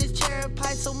ain't smoking this cherry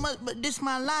pie so much, but this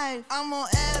my life. I'm on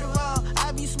Adderall.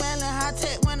 I be smelling high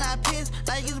tech when I piss,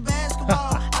 like it's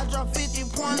basketball. I drop 50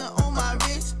 pointer on my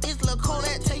wrist. It's Lil' Cole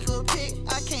that take a pic.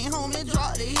 I came home and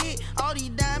dropped the hit. All these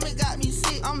diamonds got me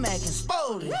sick. I'm acting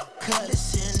spotted. Cut it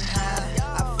sitting high.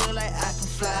 I feel like I can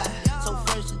fly. So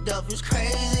first the duff is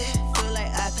crazy. Feel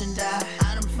like I can die.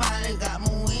 I done finally got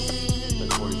my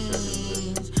wings.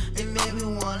 It made me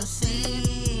wanna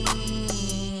sing.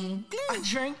 I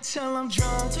drink till I'm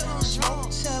drunk,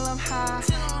 smoke till I'm high.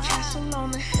 Castle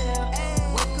on the hill,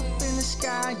 wake up in the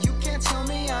sky. You can't tell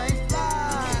me I ain't fly.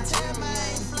 You can't tell me I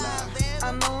ain't fly.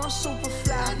 I know I'm super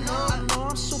fly. I know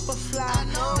I'm super fly.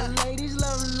 The ladies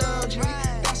love luxury.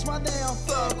 That's why they all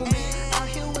fuck with me. Out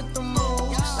here with the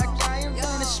moves, like I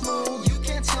invented smooth. You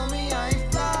can't tell me I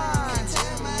ain't fly. You can't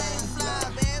tell me I ain't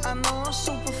fly. I know I'm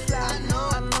super fly. I know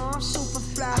I'm super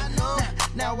fly.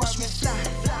 Now watch me fly.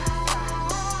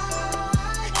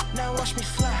 Now watch me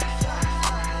fly.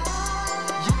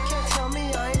 You can't tell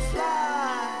me I ain't fly.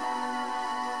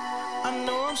 I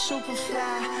know I'm super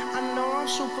fly. I know I'm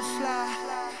super fly.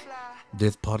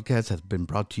 This podcast has been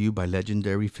brought to you by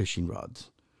Legendary Fishing Rods.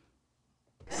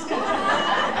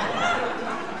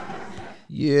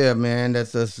 Yeah, man,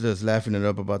 that's us just laughing it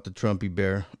up about the Trumpy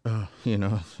bear. You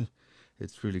know,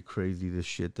 it's really crazy, the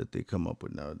shit that they come up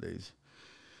with nowadays.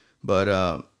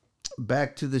 But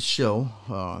back to the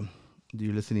show.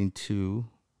 You're listening to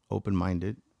Open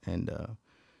Minded, and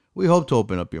we hope to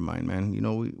open up your mind, man. You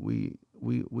know, we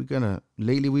gonna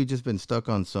lately we've just been stuck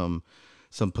on some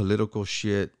political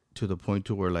shit to the point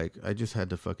to where like I just had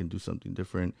to fucking do something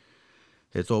different.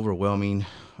 It's overwhelming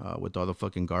with all the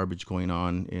fucking garbage going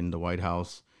on in the White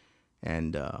House,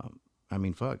 and I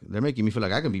mean, fuck, they're making me feel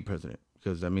like I can be president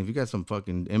because I mean, if you got some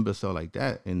fucking imbecile like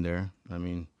that in there, I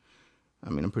mean,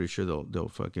 I'm pretty sure they'll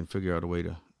fucking figure out a way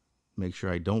to make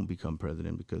sure I don't become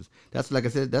president, because that's, like I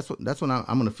said, that's when I'm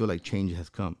gonna feel like change has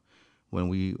come, when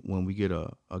we get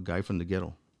a guy from the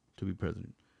ghetto to be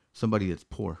president, somebody that's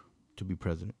poor to be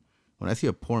president. When I see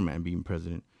a poor man being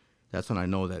president, that's when I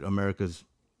know that America's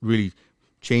really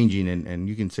changing, and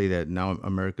you can say that now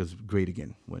America's great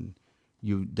again when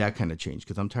you that kind of change.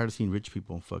 Because I'm tired of seeing rich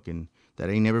people fucking that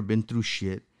ain't never been through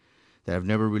shit, that have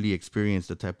never really experienced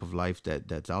the type of life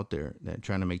that's out there, that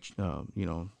trying to make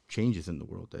changes in the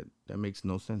world that makes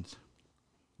no sense.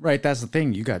 Right, that's the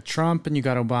thing. You got Trump and you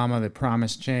got Obama that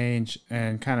promised change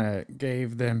and kind of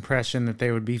gave the impression that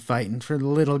they would be fighting for the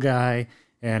little guy.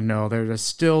 And no, they're just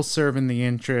still serving the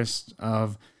interest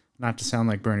of, not to sound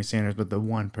like Bernie Sanders, but the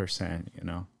 1%, you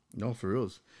know? No, for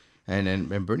reals. And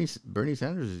Bernie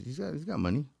Sanders, he's got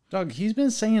money. Dog, he's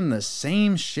been saying the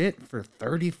same shit for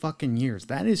 30 fucking years.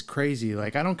 That is crazy.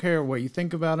 Like, I don't care what you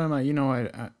think about him.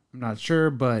 I'm not sure,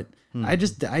 but I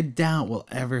doubt we'll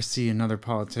ever see another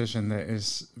politician that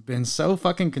has been so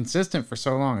fucking consistent for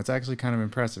so long. It's actually kind of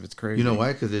impressive. It's crazy. You know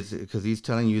why? Because he's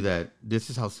telling you that this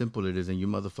is how simple it is, and you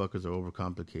motherfuckers are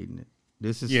overcomplicating it.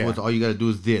 This is what all you got to do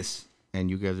is this, and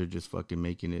you guys are just fucking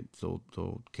making it so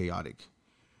chaotic.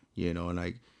 you know, and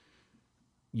like,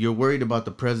 you're worried about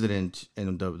the president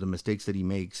and the mistakes that he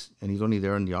makes, and he's only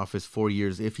there in the office 4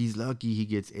 years. If he's lucky, he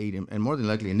gets 8, and more than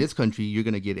likely in this country, you're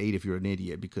gonna get 8 if you're an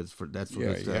idiot, because that's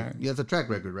a track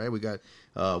record, right?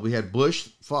 We had Bush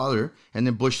father and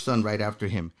then Bush son right after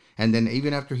him, and then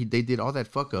even after they did all that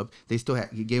fuck up, they still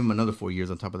he gave him another 4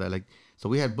 years on top of that. Like, so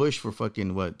we had Bush for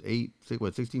fucking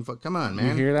 16? Come on, man.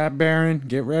 You hear that, Barron?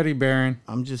 Get ready, Barron.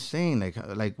 I'm just saying,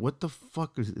 like what the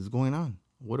fuck is going on?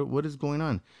 What is going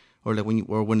on? Or like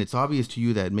when it's obvious to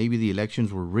you that maybe the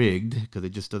elections were rigged, because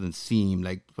it just doesn't seem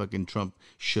like fucking Trump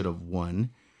should have won,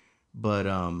 but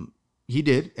he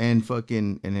did, and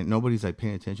nobody's like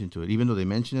paying attention to it, even though they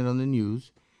mention it on the news,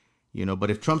 you know.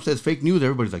 But if Trump says fake news,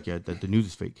 everybody's like, yeah, the news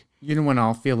is fake. You know when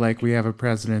I'll feel like we have a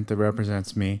president that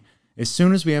represents me? As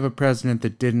soon as we have a president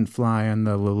that didn't fly on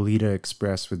the Lolita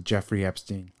Express with Jeffrey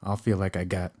Epstein, I'll feel like I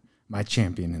got my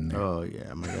champion in there. Oh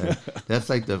yeah, my God. that's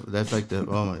like the.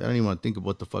 Oh my, I don't even want to think of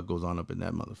what the fuck goes on up in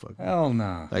that motherfucker. Hell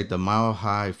no. Like the Mile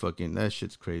High fucking, that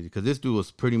shit's crazy. Because this dude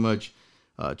was pretty much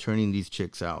turning these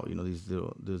chicks out. You know, these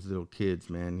little kids,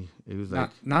 man. It was like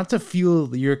not to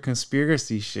fuel your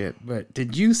conspiracy shit, but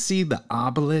did you see the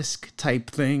obelisk type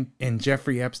thing in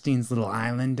Jeffrey Epstein's little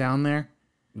island down there?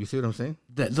 You see what I'm saying?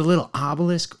 The little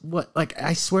obelisk. What? Like,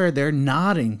 I swear they're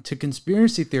nodding to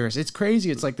conspiracy theorists. It's crazy.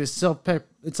 It's like this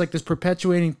it's like this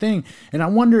perpetuating thing. And I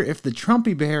wonder if the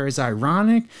Trumpy bear is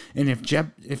ironic, and if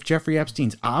Jeffrey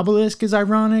Epstein's obelisk is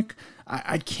ironic.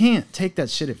 I can't take that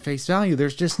shit at face value.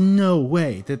 There's just no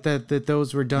way that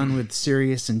those were done with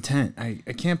serious intent. I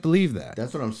can't believe that.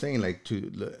 That's what I'm saying. Like,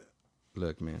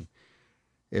 look, man.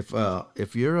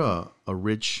 If you're a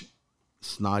rich,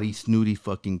 snotty, snooty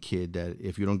fucking kid that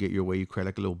if you don't get your way, you cry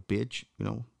like a little bitch, you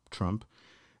know, Trump.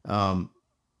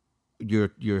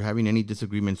 You're having any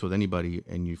disagreements with anybody,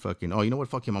 and you fucking, oh, you know what,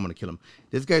 fuck him, I'm gonna kill him.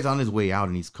 This guy's on his way out,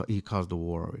 and he caused a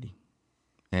war already.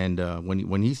 And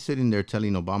when he's sitting there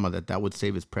telling Obama that would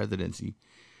save his presidency,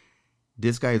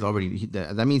 this guy is already,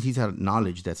 that means he's had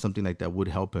knowledge that something like that would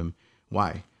help him.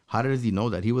 Why? How does he know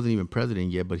that? He wasn't even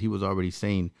president yet, but he was already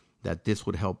saying that this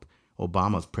would help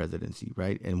Obama's presidency,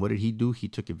 right? And what did he do? He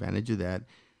took advantage of that,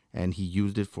 and he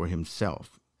used it for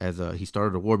himself. He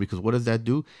started a war, because what does that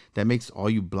do? That makes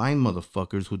all you blind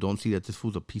motherfuckers who don't see that this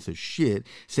fool's a piece of shit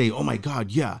say, oh my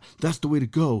God, yeah, that's the way to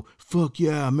go. Fuck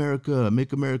yeah, America,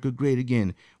 make America great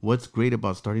again. What's great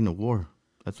about starting a war?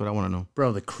 That's what I want to know.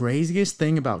 Bro, the craziest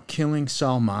thing about killing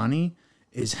Soleimani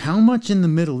is how much in the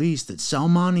Middle East that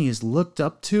Soleimani is looked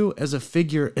up to as a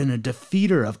figure and a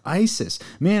defeater of ISIS.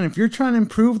 Man, if you're trying to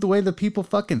improve the way that people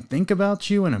fucking think about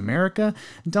you in America,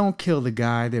 don't kill the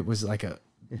guy that was like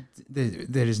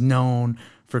that is known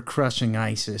for crushing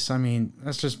ISIS. I mean,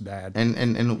 that's just bad.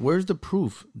 And where's the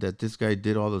proof that this guy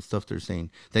did all the stuff they're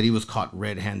saying? That he was caught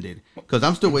red-handed? Because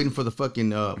I'm still waiting for the fucking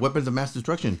weapons of mass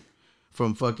destruction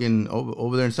from fucking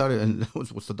over there in Saudi, and that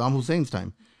was Saddam Hussein's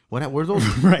time. Where's those?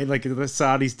 Right, like the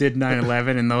Saudis did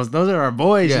 9/11, and those are our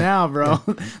boys now, bro.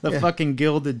 The fucking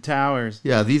gilded towers.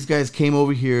 Yeah, these guys came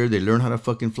over here. They learned how to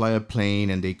fucking fly a plane,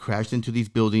 and they crashed into these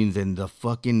buildings, and the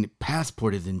fucking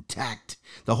passport is intact.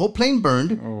 The whole plane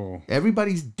burned. Oh.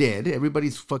 Everybody's dead.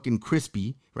 Everybody's fucking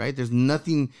crispy, right? There's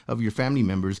nothing of your family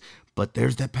members, but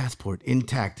there's that passport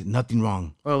intact. Nothing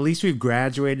wrong. Well, at least we've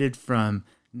graduated from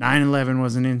 9/11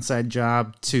 was an inside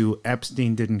job to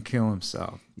Epstein didn't kill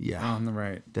himself. Yeah. On the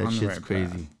right. That shit's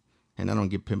crazy. Path. And I don't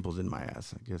get pimples in my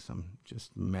ass. I guess I'm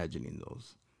just imagining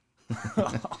those.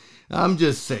 I'm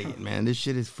just saying, man, this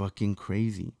shit is fucking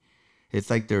crazy.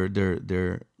 It's like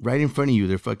they're right in front of you.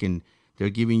 They're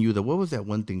giving you what was that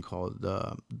one thing called?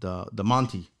 The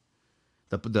Monty.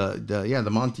 The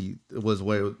Monty was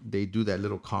where they do that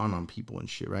little con on people and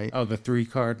shit, right? Oh, the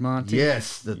 3-card Monty?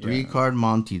 Yes, the 3-card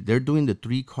Monty. They're doing the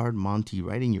 3-card Monty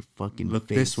right in your fucking look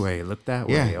face. Look this way, look that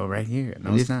way. Oh, right here.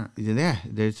 No, it's not. Yeah,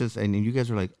 there's just, and you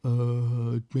guys are like,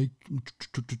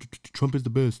 Trump is the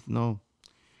best. No,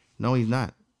 he's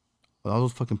not. All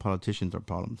those fucking politicians are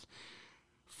problems.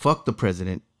 Fuck the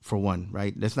president, for one,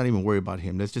 right? Let's not even worry about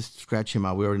him. Let's just scratch him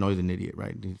out. We already know he's an idiot,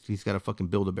 right? He's got to fucking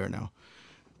Build-A-Bear now.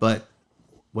 But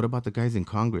what about the guys in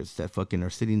Congress that fucking are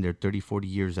sitting there 30, 40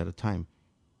 years at a time?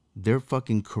 They're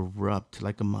fucking corrupt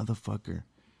like a motherfucker.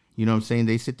 You know what I'm saying?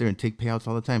 They sit there and take payouts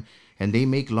all the time, and they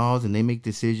make laws and they make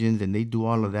decisions and they do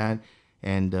all of that.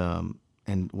 And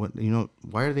what, you know,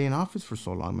 why are they in office for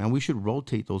so long, man? We should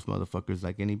rotate those motherfuckers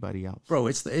like anybody else. Bro,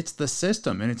 it's the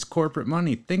system, and it's corporate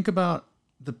money. Think about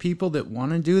the people that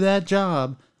want to do that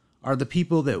job are the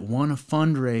people that want to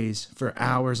fundraise for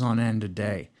hours on end a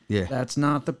day. Yeah. That's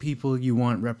not the people you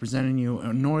want representing you,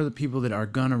 nor the people that are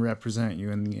going to represent you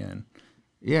in the end.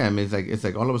 Yeah, I mean, it's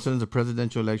like all of a sudden the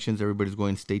presidential elections, everybody's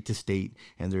going state to state,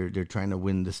 and they're trying to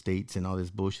win the states and all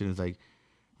this bullshit. It's like,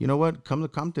 you know what? Come to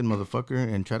Compton, motherfucker,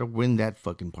 and try to win that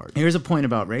fucking part. Here's a point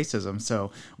about racism.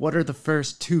 So, what are the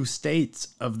first 2 states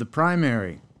of the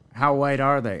primary? How white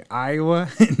are they? Iowa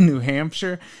and New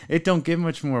Hampshire? It don't get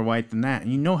much more white than that.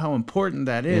 And you know how important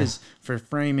that is for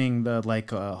framing the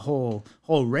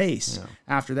whole race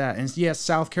after that. And yes,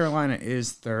 South Carolina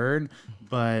is third,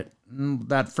 but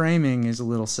that framing is a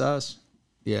little sus.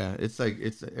 Yeah, it's like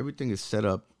everything is set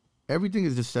up. Everything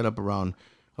is just set up around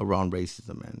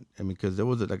racism, man. I mean, because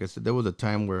like I said, there was a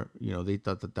time where, you know, they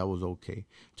thought that was okay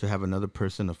to have another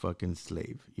person a fucking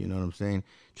slave. You know what I'm saying?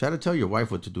 Try to tell your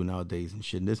wife what to do nowadays and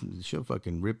shit. And she'll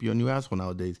fucking rip you a new asshole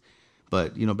nowadays.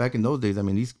 But, you know, back in those days, I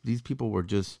mean, these people were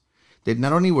just, they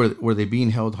not only were they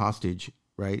being held hostage,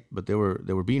 right, but they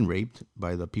were being raped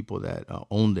by the people that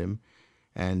owned them.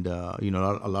 And, you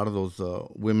know, a lot of those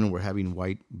women were having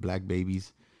black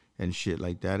babies and shit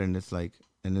like that. And it's like,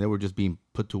 and they were just being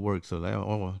put to work. So like,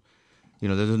 oh, you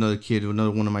know, there's another kid,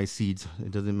 another one of my seeds. It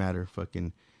doesn't matter,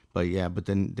 fucking. But yeah, but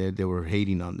then they were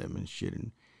hating on them and shit.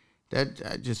 And that,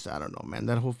 I don't know, man.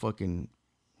 That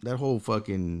whole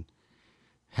fucking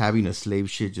having a slave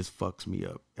shit just fucks me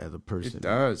up as a person. It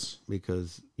does.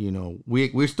 Because, you know,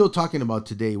 we're still talking about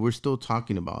today. We're still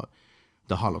talking about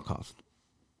the Holocaust.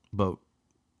 But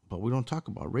we don't talk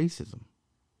about racism.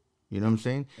 You know what I'm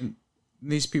saying?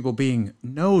 These people being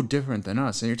no different than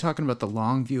us. And you're talking about the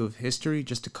long view of history,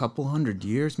 just a couple hundred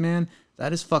years, man.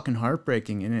 That is fucking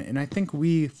heartbreaking. And I think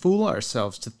we fool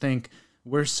ourselves to think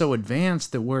we're so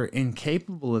advanced that we're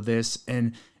incapable of this.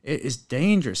 And it is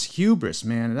dangerous. Hubris,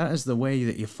 man. That is the way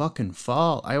that you fucking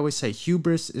fall. I always say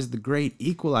hubris is the great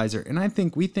equalizer. And I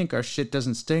think we think our shit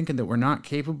doesn't stink and that we're not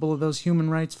capable of those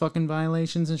human rights fucking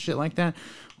violations and shit like that.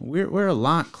 We're a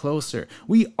lot closer.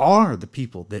 We are the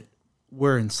people that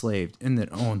were enslaved and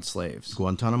that owned slaves.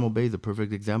 Guantanamo Bay is a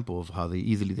perfect example of how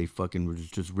they fucking were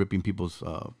just ripping people's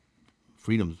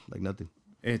freedoms like nothing.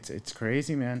 It's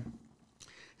crazy, man.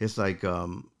 It's like,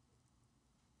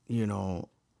 you know,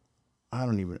 I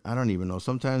don't even know.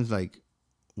 Sometimes, like,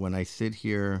 when I sit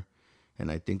here and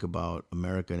I think about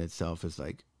America in itself, it's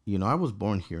like, you know, I was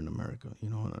born here in America, you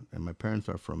know, and my parents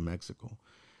are from Mexico.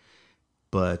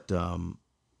 But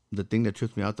the thing that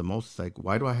trips me out the most is like,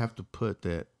 why do I have to put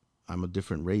that I'm a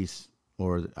different race,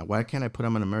 or why can't I put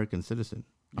I'm an American citizen?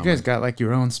 You guys got like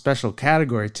your own special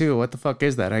category too. What the fuck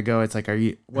is that? I go, it's like,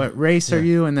 what race are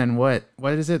you? And then what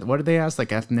is it? What did they ask? Like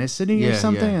ethnicity or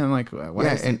something? And I'm like, what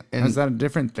is that a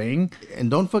different thing?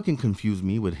 And don't fucking confuse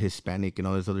me with Hispanic and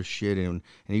all this other shit. And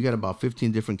you got about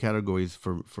 15 different categories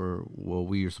for what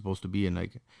we are supposed to be. And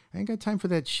like, I ain't got time for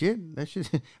that shit. That shit.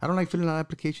 I don't like filling out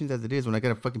applications as it is when I got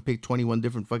to fucking pick 21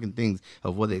 different fucking things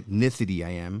of what ethnicity I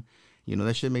am. You know,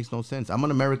 that shit makes no sense. I'm an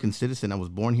American citizen. I was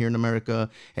born here in America.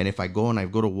 And if I go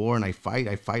to war and I fight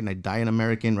and I die an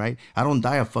American, right? I don't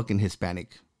die a fucking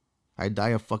Hispanic. I die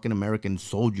a fucking American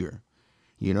soldier.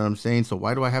 You know what I'm saying? So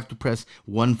why do I have to press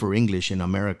 1 for English in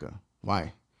America?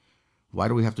 Why? Why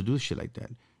do we have to do shit like that?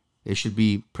 It should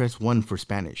be press 1 for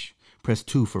Spanish. Press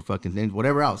 2 for fucking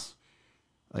whatever else.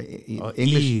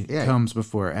 English comes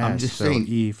before S. I'm just saying,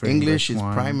 E for English is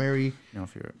one. primary. No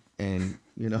fear. And,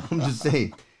 you know, I'm just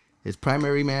saying. It's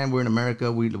primary, man. We're in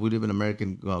America. We live in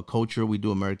American culture. We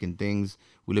do American things.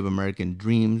 We live American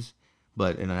dreams.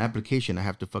 But in an application, I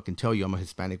have to fucking tell you I'm a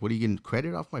Hispanic. What, are you getting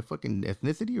credit off my fucking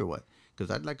ethnicity or what?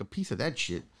 Because I'd like a piece of that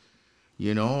shit.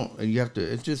 You know? And you have to,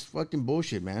 it's just fucking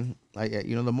bullshit, man.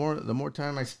 You know, the more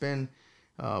time I spend,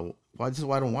 this is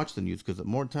why I don't watch the news. Because the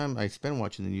more time I spend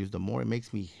watching the news, the more it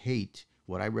makes me hate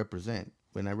what I represent.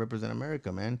 When I represent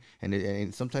America, man.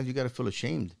 And sometimes you got to feel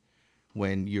ashamed.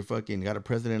 When you're fucking got a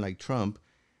president like Trump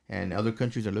and other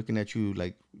countries are looking at you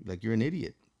like you're an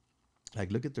idiot.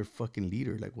 Like, look at their fucking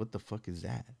leader. Like, what the fuck is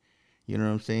that? You know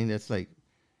what I'm saying? That's like,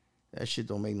 that shit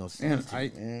don't make no sense.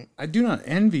 And I do not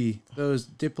envy those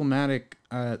diplomatic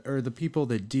or the people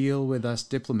that deal with us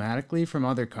diplomatically from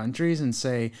other countries and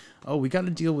say, oh, we got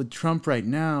to deal with Trump right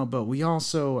now, but we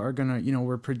also are going to, you know,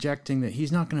 we're projecting that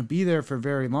he's not going to be there for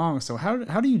very long. So how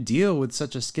do you deal with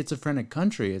such a schizophrenic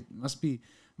country? It must be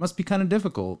kind of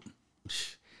difficult.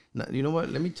 Now, you know what?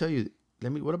 Let me tell you.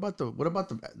 What about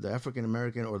the African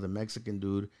American or the Mexican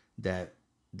dude that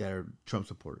are Trump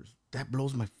supporters? that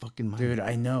blows my fucking mind. Dude,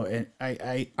 I know. And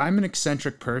I'm an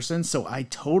eccentric person, so I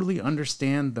totally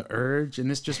understand the urge,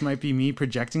 and this just might be me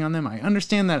projecting on them. I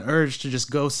understand that urge to just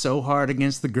go so hard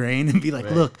against the grain and be like,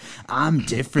 look, I'm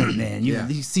different, man.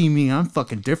 You see me, I'm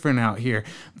fucking different out here.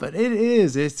 But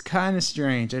it's kind of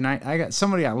strange. And I got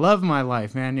somebody I love in my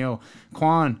life, man. Yo,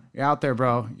 Quan, you're out there,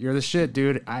 bro. You're the shit,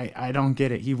 dude. I don't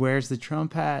get it. He wears the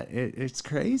Trump hat. It's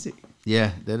crazy.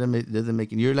 Yeah, that doesn't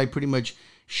make it. You're like pretty much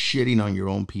shitting on your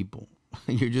own people.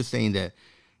 You're just saying that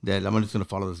I'm just gonna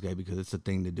follow this guy because it's a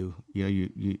thing to do. You know,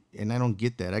 you and I don't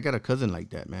get that. I got a cousin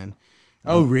like that, man.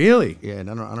 Oh, really? Yeah, and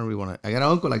I don't really want to. I got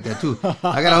an uncle like that too.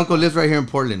 I got an uncle lives right here in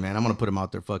Portland, man. I'm gonna put him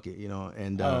out there. Fuck it, you know.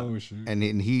 And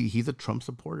and he's a Trump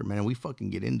supporter, man. And we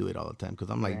fucking get into it all the time because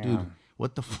I'm like, dude,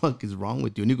 what the fuck is wrong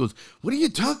with you? And he goes, what are you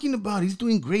talking about? He's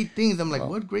doing great things. I'm like,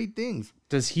 what great things?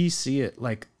 Does he see it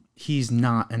like he's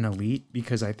not an elite?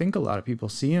 Because I think a lot of people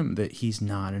see him that he's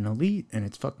not an elite, and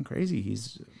it's fucking crazy.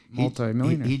 He's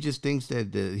multi-millionaire. He just thinks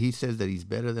that he says that he's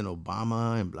better than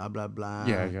Obama and blah blah blah.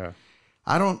 Yeah.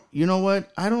 I don't. You know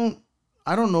what? I don't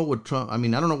know what Trump. I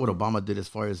mean, I don't know what Obama did as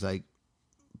far as like,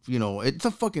 you know, it's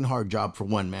a fucking hard job for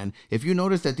one, man. If you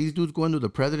notice that these dudes go into the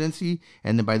presidency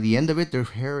and then by the end of it, their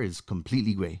hair is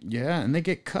completely gray. Yeah, and they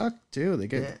get cucked too. They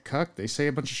get cucked. They say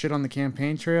a bunch of shit on the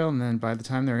campaign trail, and then by the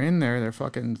time they're in there, they're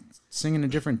fucking singing a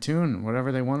different tune,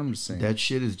 whatever they want them to sing. That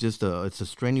shit is just it's a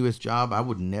strenuous job. I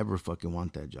would never fucking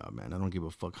want that job, man. I don't give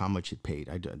a fuck how much it paid.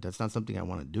 That's not something I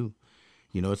want to do.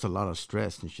 You know, it's a lot of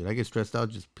stress and shit. I get stressed out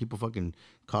just people fucking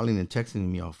calling and texting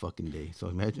me all fucking day. So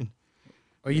imagine.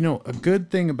 Well, you know, a good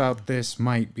thing about this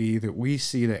might be that we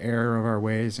see the error of our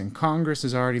ways, and Congress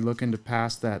is already looking to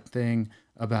pass that thing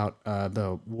about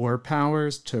the war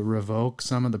powers to revoke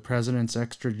some of the president's not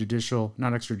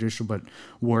extrajudicial, but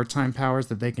wartime powers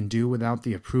that they can do without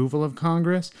the approval of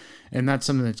Congress. And that's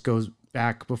something that goes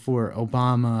back before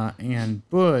Obama and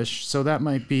Bush. So that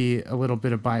might be a little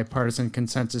bit of bipartisan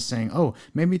consensus saying, oh,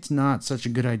 maybe it's not such a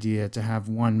good idea to have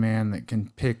one man that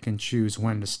can pick and choose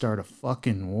when to start a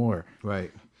fucking war.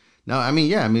 Right. No, I mean,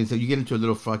 yeah. I mean, so you get into a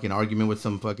little fucking argument with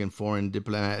some fucking foreign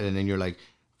diplomat and then you're like,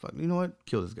 fuck, you know what?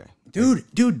 Kill this guy.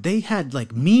 Dude, they had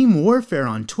like meme warfare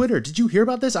on Twitter. Did you hear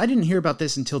about this? I didn't hear about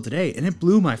this until today, and it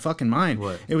blew my fucking mind.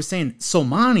 What? It was saying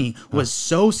Soleimani was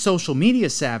so social media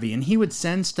savvy, and he would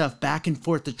send stuff back and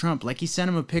forth to Trump. Like he sent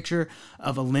him a picture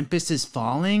of Olympus is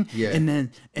falling,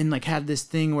 and like had this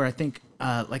thing where I think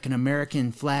like an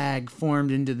American flag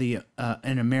formed into the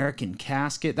an American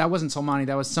casket. That wasn't Soleimani.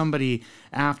 That was somebody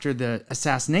after the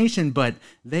assassination. But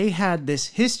they had this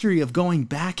history of going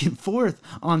back and forth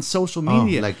on social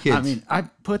media. Like kids. I mean, I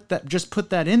put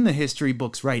that in the history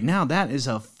books right now. That is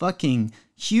a fucking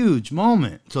huge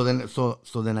moment. So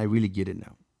then I really get it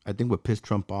now. I think what pissed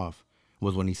Trump off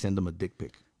was when he sent him a dick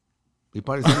pic. He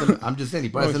probably sent him. I'm just saying. He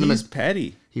probably sent him. He's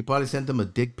petty. He probably sent him a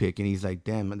dick pic, and he's like,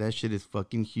 "Damn, that shit is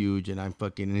fucking huge." And I'm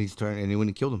fucking. And he's turning, and he went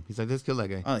and killed him. He's like, "Let's kill that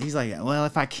guy." He's like, "Well,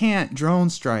 if I can't drone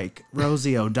strike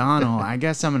Rosie O'Donnell, I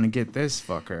guess I'm gonna get this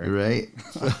fucker." Right.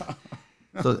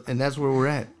 So, and that's where we're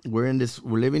at. We're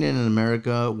living in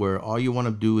America where all you want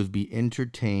to do is be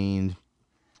entertained.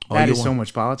 That is so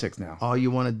much politics now. All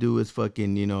you want to do is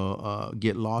fucking,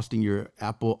 get lost in your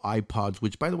Apple iPods,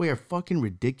 which, by the way, are fucking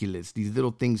ridiculous. These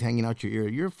little things hanging out your ear.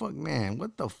 You're fucking, man,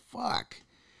 what the fuck?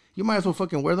 You might as well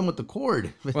fucking wear them with the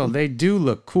cord. Well, they do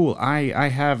look cool. I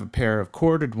have a pair of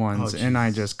corded ones, and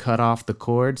I just cut off the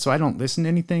cord, so I don't listen to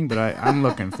anything, but I'm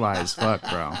looking fly as fuck,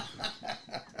 bro.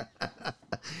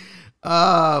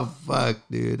 Oh, fuck,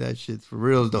 dude. That shit's for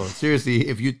real, though. Seriously,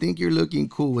 if you think you're looking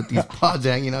cool with these pods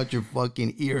hanging out your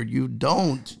fucking ear, you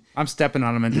don't. I'm stepping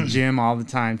on them at the gym all the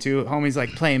time, too. Homie's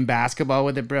like playing basketball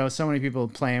with it, bro. So many people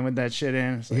playing with that shit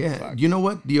in. It's like, yeah. fuck. You know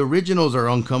what? The originals are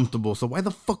uncomfortable. So why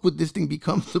the fuck would this thing be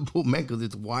comfortable, man? Because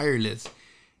it's wireless.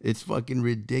 It's fucking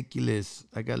ridiculous.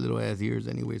 I got little ass ears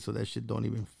anyway, so that shit don't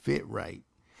even fit right.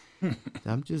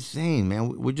 I'm just saying,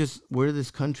 man, we're this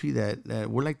country that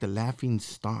we're like the laughing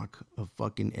stock of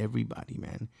fucking everybody,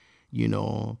 man. You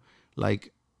know,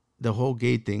 like the whole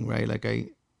gay thing, right? Like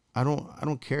I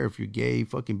don't care if you're gay,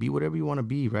 fucking be whatever you want to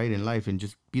be, right, in life, and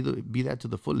just be that to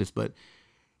the fullest. But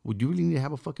would you really need to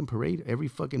have a fucking parade every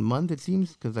fucking month, it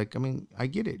seems? Because, like, I mean, I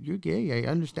get it. You're gay. I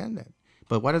understand that.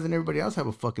 But why doesn't everybody else have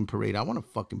a fucking parade? I want a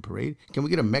fucking parade. Can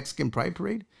we get a Mexican pride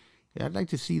parade? Yeah, I'd like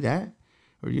to see that.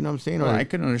 Or, you know what I'm saying? Well, I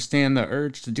can understand the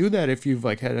urge to do that if you've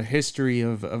like had a history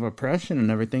of oppression and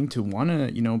everything, to want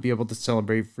to, be able to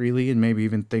celebrate freely and maybe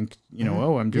even think,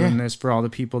 oh, I'm doing this for all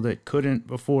the people that couldn't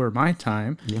before my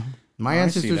time. Yeah. My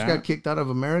ancestors got kicked out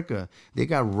of America. They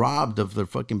got robbed of their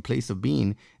fucking place of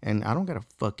being. And I don't got a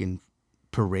fucking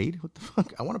parade. What the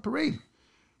fuck? I want a parade.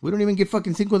 We don't even get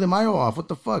fucking Cinco de Mayo off. What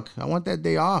the fuck? I want that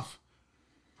day off.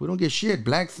 We don't get shit.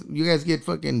 Blacks, you guys get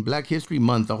fucking Black History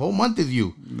Month. The whole month is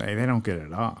you. They don't get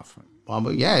it off.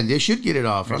 But yeah, they should get it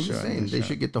off. I'm just saying they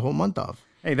should get the whole month off.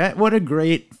 Hey, what a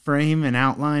great frame and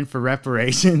outline for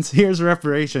reparations. Here's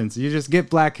reparations. You just get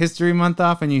Black History Month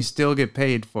off and you still get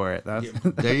paid for it.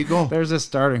 There you go. There's a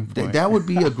starting point. That would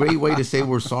be a great way to say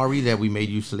we're sorry that we made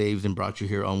you slaves and brought you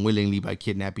here unwillingly by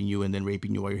kidnapping you and then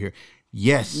raping you while you're here.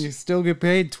 Yes. You still get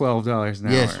paid $12 an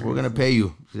hour. Yes, we're going to pay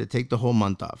you to take the whole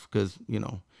month off because, I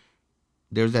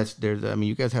mean,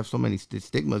 you guys have so many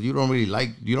stigmas. You don't really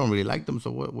like them.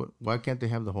 So why can't they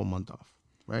have the whole month off?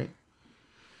 Right?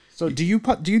 So do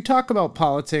you talk about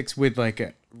politics with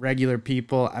like regular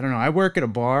people? I don't know. I work at a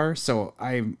bar, so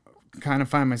I kind of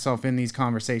find myself in these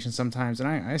conversations sometimes, and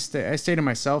I stay to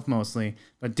myself mostly.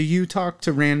 But do you talk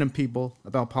to random people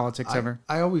about politics ever?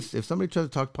 I always, if somebody tries to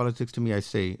talk politics to me, I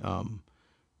say,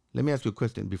 let me ask you a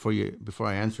question before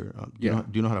I answer. Do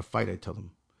you know how to fight? I tell them.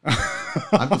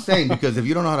 I'm just saying, because if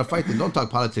you don't know how to fight, then don't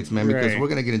talk politics, man, because we're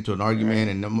gonna get into an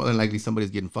argument, and more than likely somebody's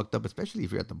getting fucked up, especially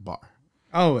if you're at the bar.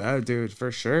 Oh, dude, for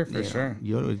sure.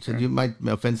 You might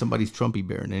offend somebody's Trumpy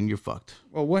bear, and then you're fucked.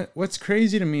 Well, what's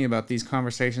crazy to me about these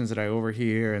conversations that I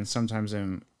overhear and sometimes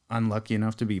am unlucky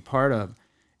enough to be part of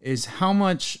is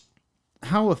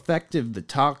how effective the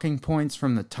talking points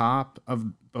from the top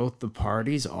of both the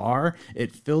parties are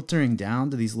at filtering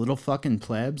down to these little fucking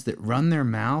plebs that run their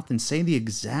mouth and say the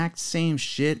exact same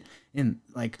shit in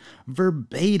like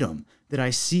verbatim that I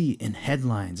see in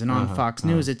headlines and on Fox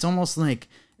News. It's almost like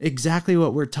exactly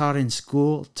what we're taught in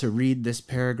school to read this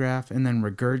paragraph and then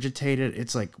regurgitate it.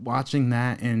 It's like watching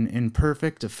that in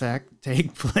perfect effect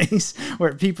take place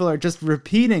where people are just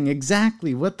repeating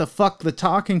exactly what the fuck the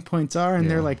talking points are, and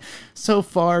they're like so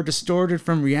far distorted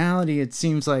from reality, it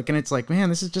seems like. And it's like, man,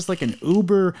 this is just like an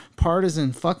uber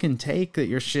partisan fucking take that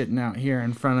you're shitting out here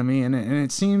in front of me, and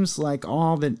it seems like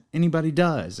all that anybody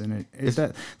does, and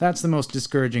that's the most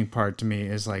discouraging part to me,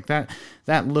 is like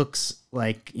that looks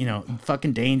like,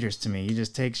 fucking dangerous to me. You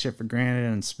just take shit for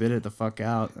granted and spit it the fuck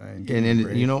out.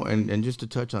 And just to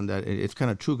touch on that, it's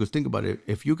kind of true, because think about it.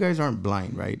 If you guys aren't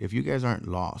blind, right? If you guys aren't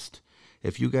lost,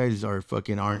 if you guys are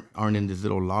fucking aren't in this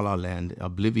little la la land,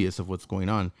 oblivious of what's going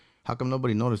on, how come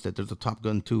nobody noticed that there's a Top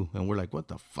Gun 2? And we're like, what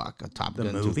the fuck, a Top Gun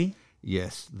 2? The movie?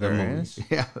 Yes, the movie. Is?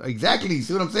 Yeah, exactly.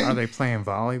 See what I'm saying? Are they playing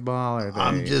volleyball?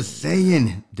 I'm just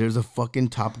saying, there's a fucking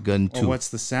Top Gun 2. Well, what's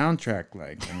the soundtrack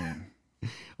like? I mean,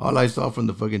 all I saw from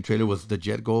the fucking trailer was the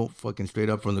jet go fucking straight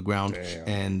up from the ground. Damn.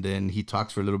 And then he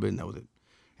talks for a little bit, and that was it.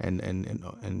 And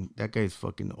that guy's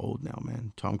fucking old now,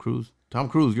 man. Tom Cruise,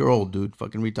 you're old, dude.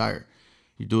 Fucking retire.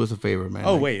 You do us a favor, man.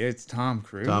 Oh, wait, it's Tom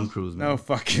Cruise? Tom Cruise, man. No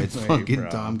fucking It's way, fucking bro.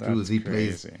 Tom Cruise. He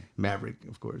crazy. plays Maverick,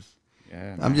 of course.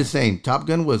 Yeah, I'm just saying, Top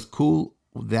Gun was cool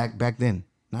back then.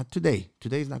 Not today.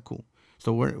 Today's not cool.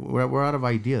 So we're out of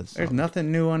ideas. There's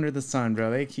nothing new under the sun,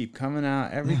 bro. They keep coming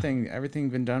out.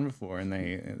 Everything's been done before, and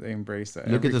they embrace that.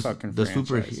 Look at the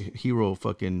superhero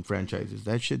fucking franchises.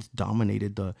 That shit's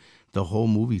dominated the whole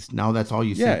movies. Now that's all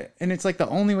you see. Yeah, and it's like the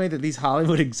only way that these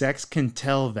Hollywood execs can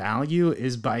tell value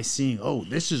is by seeing, oh,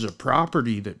 this is a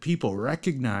property that people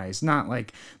recognize. Not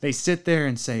like they sit there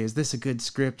and say, is this a good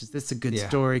script? Is this a good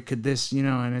story? Could this,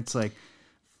 and it's like,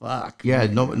 fuck. Yeah,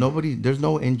 nobody. There's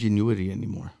no ingenuity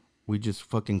anymore. We just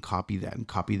fucking copy that and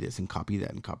copy this and copy that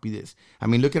and copy this. I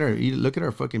mean, look at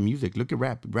our fucking music. Look at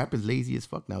rap. Rap is lazy as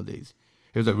fuck nowadays.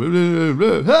 It was like,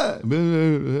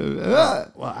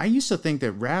 well, I used to think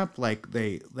that rap, like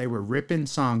they were ripping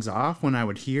songs off when I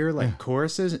would hear like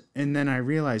choruses, and then I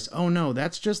realized, oh no,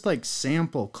 that's just like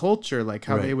sample culture, like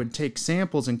how they would take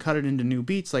samples and cut it into new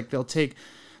beats. Like they'll take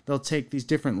these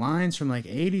different lines from like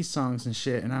 80s songs and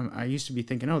shit, and I used to be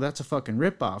thinking, oh, that's a fucking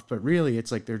ripoff, but really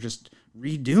it's like they're just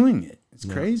redoing it. It's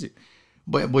crazy.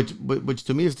 But which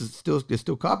to me is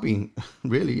still copying,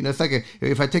 really. It's like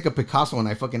if I take a Picasso and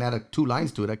I fucking add 2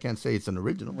 lines to it, I can't say it's an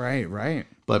original. Right.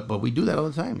 But we do that all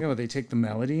the time. Yeah, well, they take the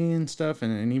melody and stuff,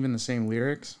 and even the same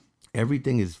lyrics.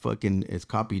 Everything is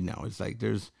copied now. It's like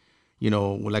there's,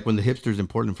 like when the hipsters in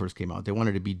Portland first came out, they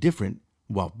wanted to be different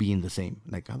while being the same.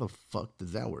 Like, how the fuck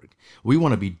does that work? We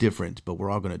want to be different, but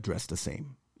we're all gonna dress the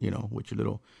same. With your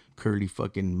little curly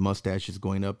fucking mustaches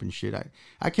going up and shit.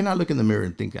 I cannot look in the mirror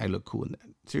and think I look cool in that.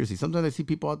 Seriously, sometimes I see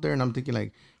people out there and I'm thinking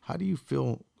like, how do you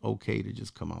feel okay to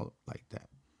just come out like that?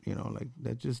 Like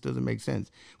that just doesn't make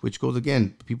sense. Which goes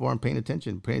again, people aren't paying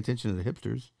attention to the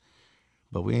hipsters,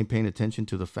 but we ain't paying attention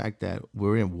to the fact that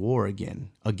we're in war again.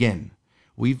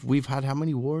 We've had how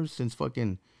many wars since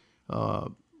fucking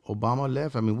Obama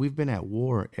left? I mean, we've been at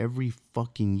war every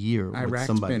fucking year. Iraq's with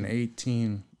somebody. been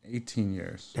 18 18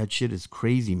 years. That shit is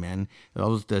crazy, man.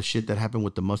 All the shit that happened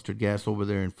with the mustard gas over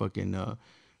there in fucking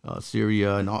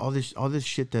Syria and all this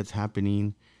shit that's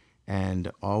happening.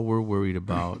 And all we're worried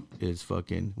about is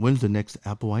fucking, when's the next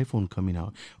Apple iPhone coming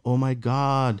out? Oh my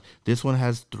God, this one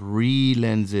has 3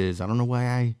 lenses. I don't know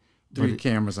why 3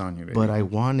 cameras on you, baby. But I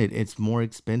want it. It's more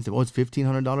expensive. Oh, it's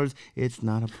 $1,500. It's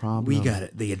not a problem. We got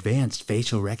it. The advanced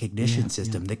facial recognition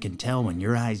system that can tell when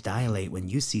your eyes dilate when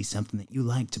you see something that you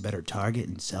like to better target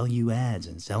and sell you ads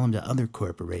and sell them to other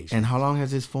corporations. And how long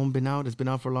has this phone been out? It's been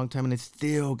out for a long time, and it's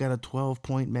still got a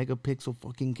 12-point megapixel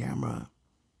fucking camera.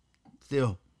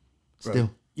 Still.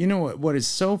 You know what is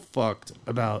so fucked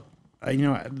about,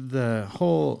 the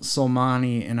whole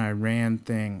Soleimani and Iran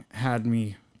thing had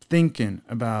me thinking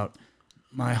about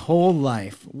my whole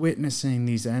life, witnessing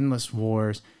these endless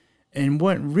wars. And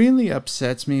what really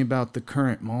upsets me about the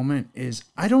current moment is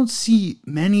I don't see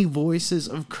many voices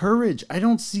of courage. I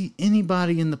don't see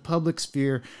anybody in the public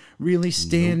sphere really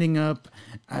standing up.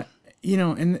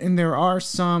 And there are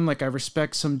some, like I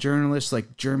respect some journalists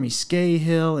like Jeremy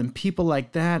Scahill and people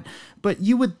like that. But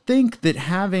you would think that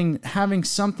having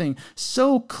something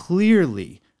so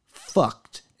clearly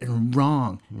fucked and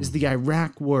wrong as the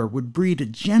Iraq war would breed a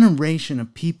generation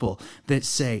of people that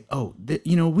say,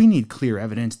 we need clear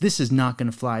evidence. This is not going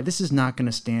to fly. This is not going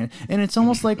to stand. And it's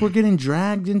almost like we're getting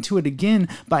dragged into it again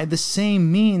by the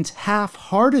same means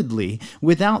half-heartedly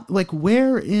without,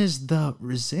 where is the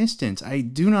resistance? I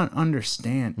do not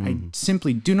understand. I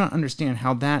simply do not understand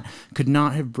how that could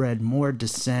not have bred more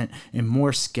dissent and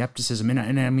more skepticism.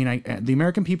 The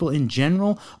American people in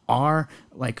general are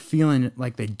feeling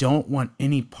like they don't want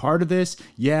any part of this.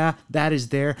 Yeah, that is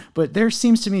there, but there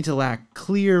seems to me to lack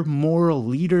clear moral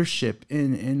leadership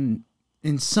in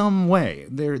some way.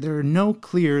 There are no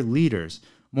clear leaders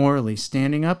morally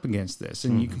standing up against this,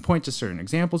 and you can point to certain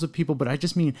examples of people, but I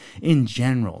just mean in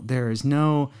general, there is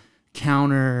no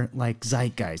counter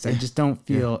zeitgeist. I just don't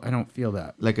feel. I don't feel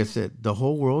that. Like I said, the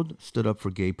whole world stood up for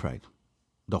gay pride.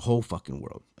 The whole fucking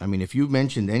world. I mean, if you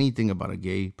mentioned anything about a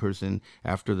gay person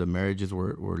after the marriages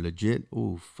were legit,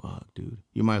 oh, fuck, dude.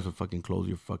 You might as well fucking close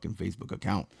your fucking Facebook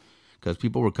account because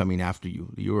people were coming after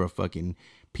you. You were a fucking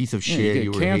piece of shit.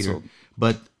 You were canceled. A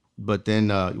hater. But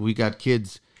then we got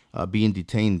kids being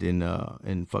detained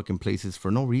in fucking places for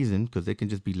no reason because they can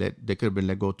just be they could have been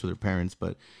let go to their parents,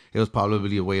 but it was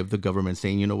probably a way of the government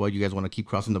saying, you know what, you guys want to keep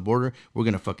crossing the border, we're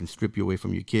gonna fucking strip you away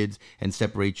from your kids and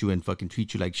separate you and fucking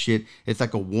treat you like shit. It's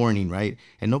like a warning, right?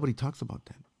 And nobody talks about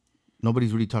that.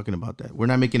 Nobody's really talking about that. We're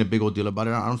not making a big old deal about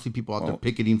it. I don't see people out there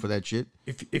picketing for that shit.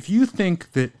 If you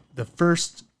think that the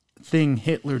first thing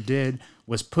Hitler did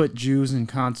was put Jews in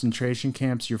concentration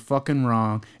camps, you're fucking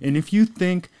wrong. And if you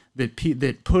think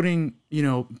that putting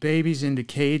babies into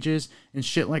cages and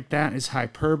shit like that is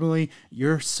hyperbole,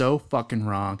 you're so fucking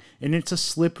wrong. And it's a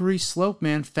slippery slope,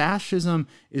 man. Fascism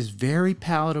is very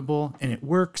palatable and it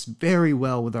works very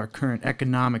well with our current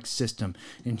economic system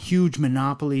and huge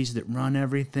monopolies that run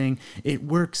everything. It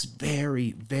works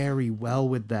very, very well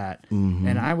with that.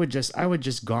 And I would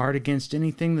just guard against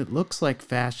anything that looks like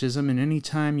fascism. And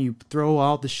anytime you throw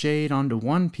all the shade onto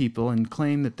one people and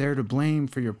claim that they're to blame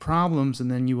for your problems, and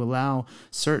then you allow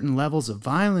certain levels of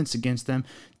violence against them,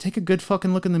 take a good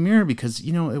fucking look in the mirror, because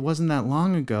it wasn't that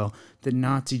long ago that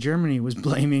Nazi Germany was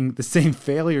blaming the same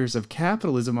failures of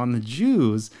capitalism on the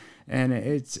Jews, and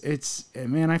it's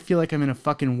man, I feel like I'm in a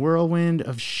fucking whirlwind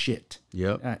of shit.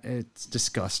 Yep. It's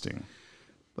disgusting.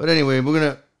 But anyway, I'm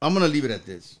gonna leave it at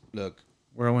this. Look,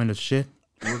 whirlwind of shit.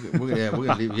 We're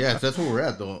gonna leave. Yeah, that's where we're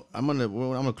at though. I'm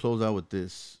gonna close out with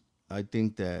this. I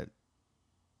think that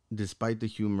despite the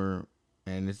humor,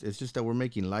 and it's just that we're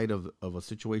making light of a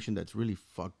situation that's really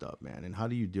fucked up, man. And how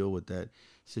do you deal with that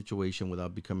situation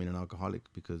without becoming an alcoholic?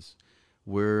 Because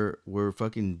we're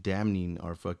fucking damning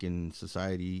our fucking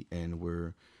society, and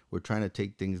we're trying to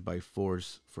take things by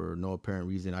force for no apparent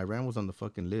reason. Iran was on the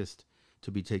fucking list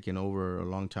to be taken over a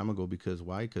long time ago. Because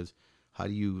why? Because how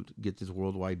do you get this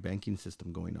worldwide banking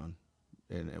system going on,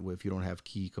 and if you don't have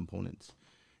key components?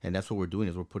 And that's what we're doing,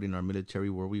 is we're putting our military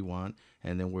where we want,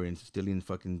 and then we're instilling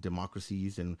fucking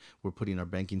democracies, and we're putting our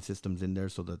banking systems in there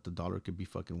so that the dollar could be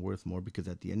fucking worth more. Because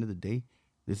at the end of the day,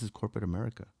 this is corporate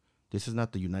America. This is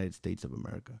not the United States of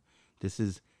America. This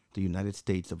is the United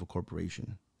States of a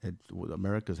corporation.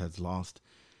 America has lost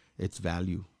its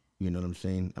value. You know what I'm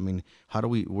saying? I mean,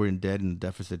 we're in debt and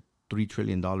deficit $3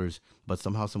 trillion, but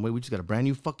somehow, some way, we just got a brand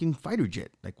new fucking fighter jet.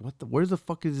 Like, where the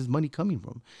fuck is this money coming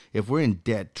from? If we're in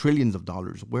debt, trillions of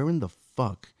dollars, where in the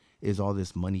fuck is all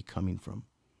this money coming from?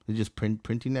 They're just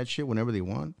printing that shit whenever they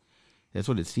want. That's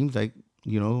what it seems like,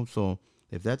 So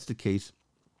if that's the case,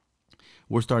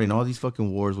 we're starting all these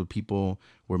fucking wars with people.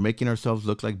 We're making ourselves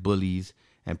look like bullies,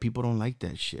 and people don't like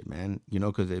that shit, man. You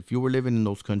know, because if you were living in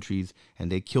those countries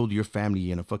and they killed your family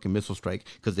in a fucking missile strike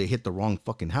because they hit the wrong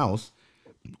fucking house,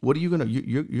 what are you gonna?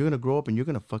 You're gonna grow up and you're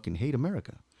gonna fucking hate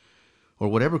America, or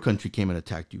whatever country came and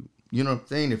attacked you. You know what I'm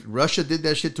saying? If Russia did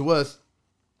that shit to us,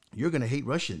 you're gonna hate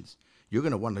Russians. You're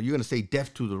gonna say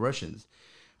death to the Russians.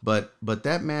 But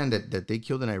that man that they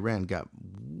killed in Iran got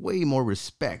way more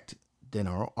respect than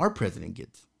our president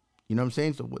gets. You know what I'm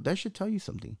saying? So that should tell you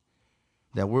something.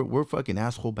 That we're fucking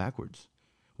asshole backwards.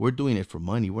 We're doing it for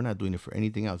money. We're not doing it for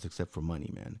anything else except for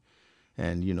money, man.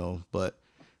 And you know, but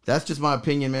that's just my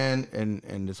opinion, man.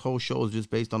 And this whole show is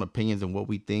just based on opinions and what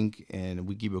we think, and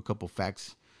we give you a couple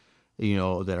facts, you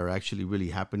know, that are actually really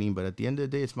happening. But at the end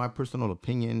of the day, it's my personal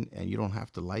opinion, and you don't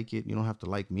have to like it. You don't have to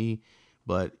like me,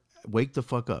 but wake the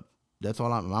fuck up. That's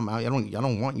all I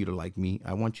don't want you to like me.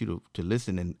 I want you to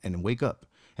listen and wake up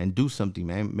and do something,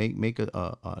 man. Make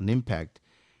an impact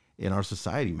in our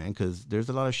society, man. Because there's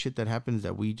a lot of shit that happens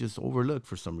that we just overlook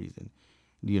for some reason.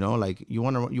 You know, like you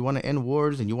want to end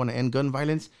wars and you want to end gun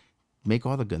violence. Make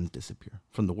all the guns disappear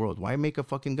from the world. Why make a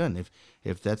fucking gun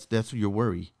if that's your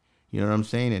worry? You know what I'm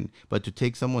saying? But to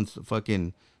take someone's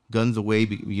fucking guns away,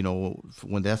 you know,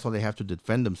 when that's all they have to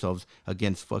defend themselves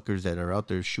against fuckers that are out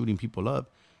there shooting people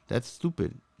up, that's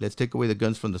stupid. Let's take away the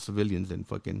guns from the civilians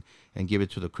and give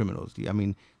it to the criminals. I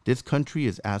mean, this country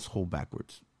is asshole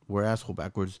backwards. We're asshole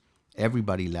backwards.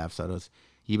 Everybody laughs at us.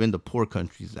 Even the poor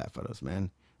countries laugh at us,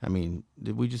 man. I mean,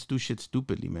 we just do shit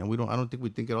stupidly, man. I don't think we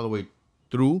think it all the way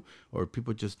through, or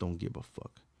people just don't give a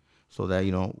fuck. So that,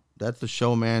 you know, that's the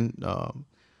show, man.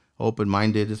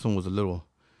 Open-minded. This one was a little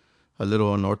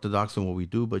unorthodox in what we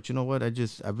do, but you know what?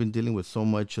 I've been dealing with so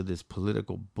much of this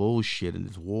political bullshit and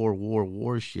this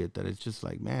war shit that it's just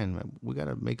like, man, we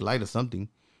gotta make light of something.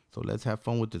 So let's have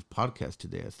fun with this podcast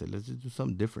today. I said, let's just do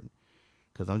something different,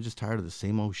 because I'm just tired of the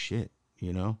same old shit,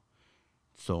 you know.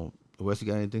 So, Wes, you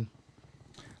got anything?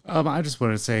 I just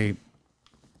want to say,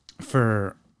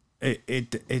 for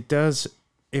it does.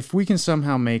 If we can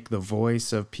somehow make the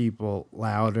voice of people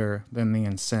louder than the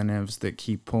incentives that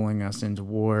keep pulling us into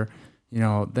war, you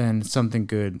know, then something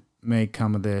good may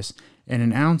come of this. And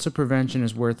an ounce of prevention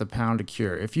is worth a pound of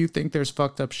cure. If you think there's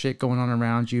fucked up shit going on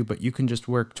around you, but you can just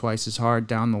work twice as hard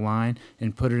down the line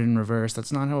and put it in reverse,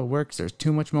 that's not how it works. There's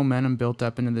too much momentum built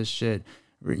up into this shit.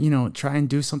 You know, try and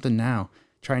do something now.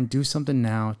 Try and do something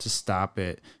now to stop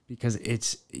it, because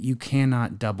you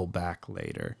cannot double back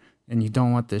later. And you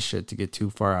don't want this shit to get too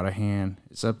far out of hand.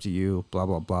 It's up to you, blah,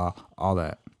 blah, blah, all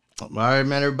that. All right,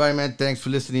 man, everybody, man, thanks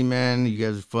for listening, man. You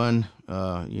guys are fun.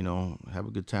 You know, have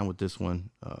a good time with this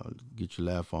one. Get your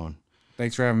laugh on.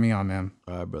 Thanks for having me on, man.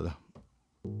 All right, brother.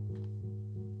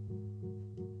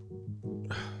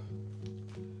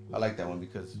 I like that one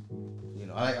because, you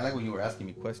know, I like when you were asking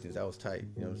me questions. That was tight.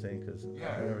 You know what I'm saying? Because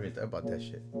I never even thought about that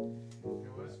shit.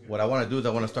 What I want to do is I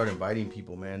want to start inviting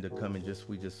people, man, to come and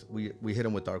we hit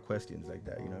them with our questions like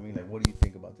that. You know what I mean? Like, what do you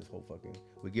think about this whole fucking?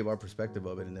 We give our perspective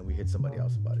of it, and then we hit somebody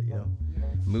else about it. You know?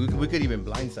 I mean, we could even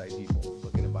blindside people.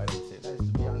 Fucking invite them and say, "Nice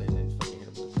to be on it," and then just fucking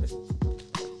hit them with questions.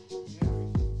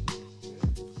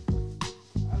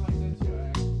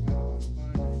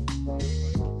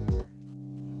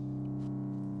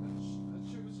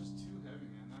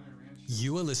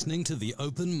 You are listening to the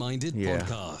Open Minded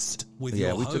Podcast with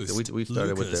your host, we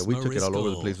started with that. We took it all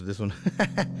over the place with this one.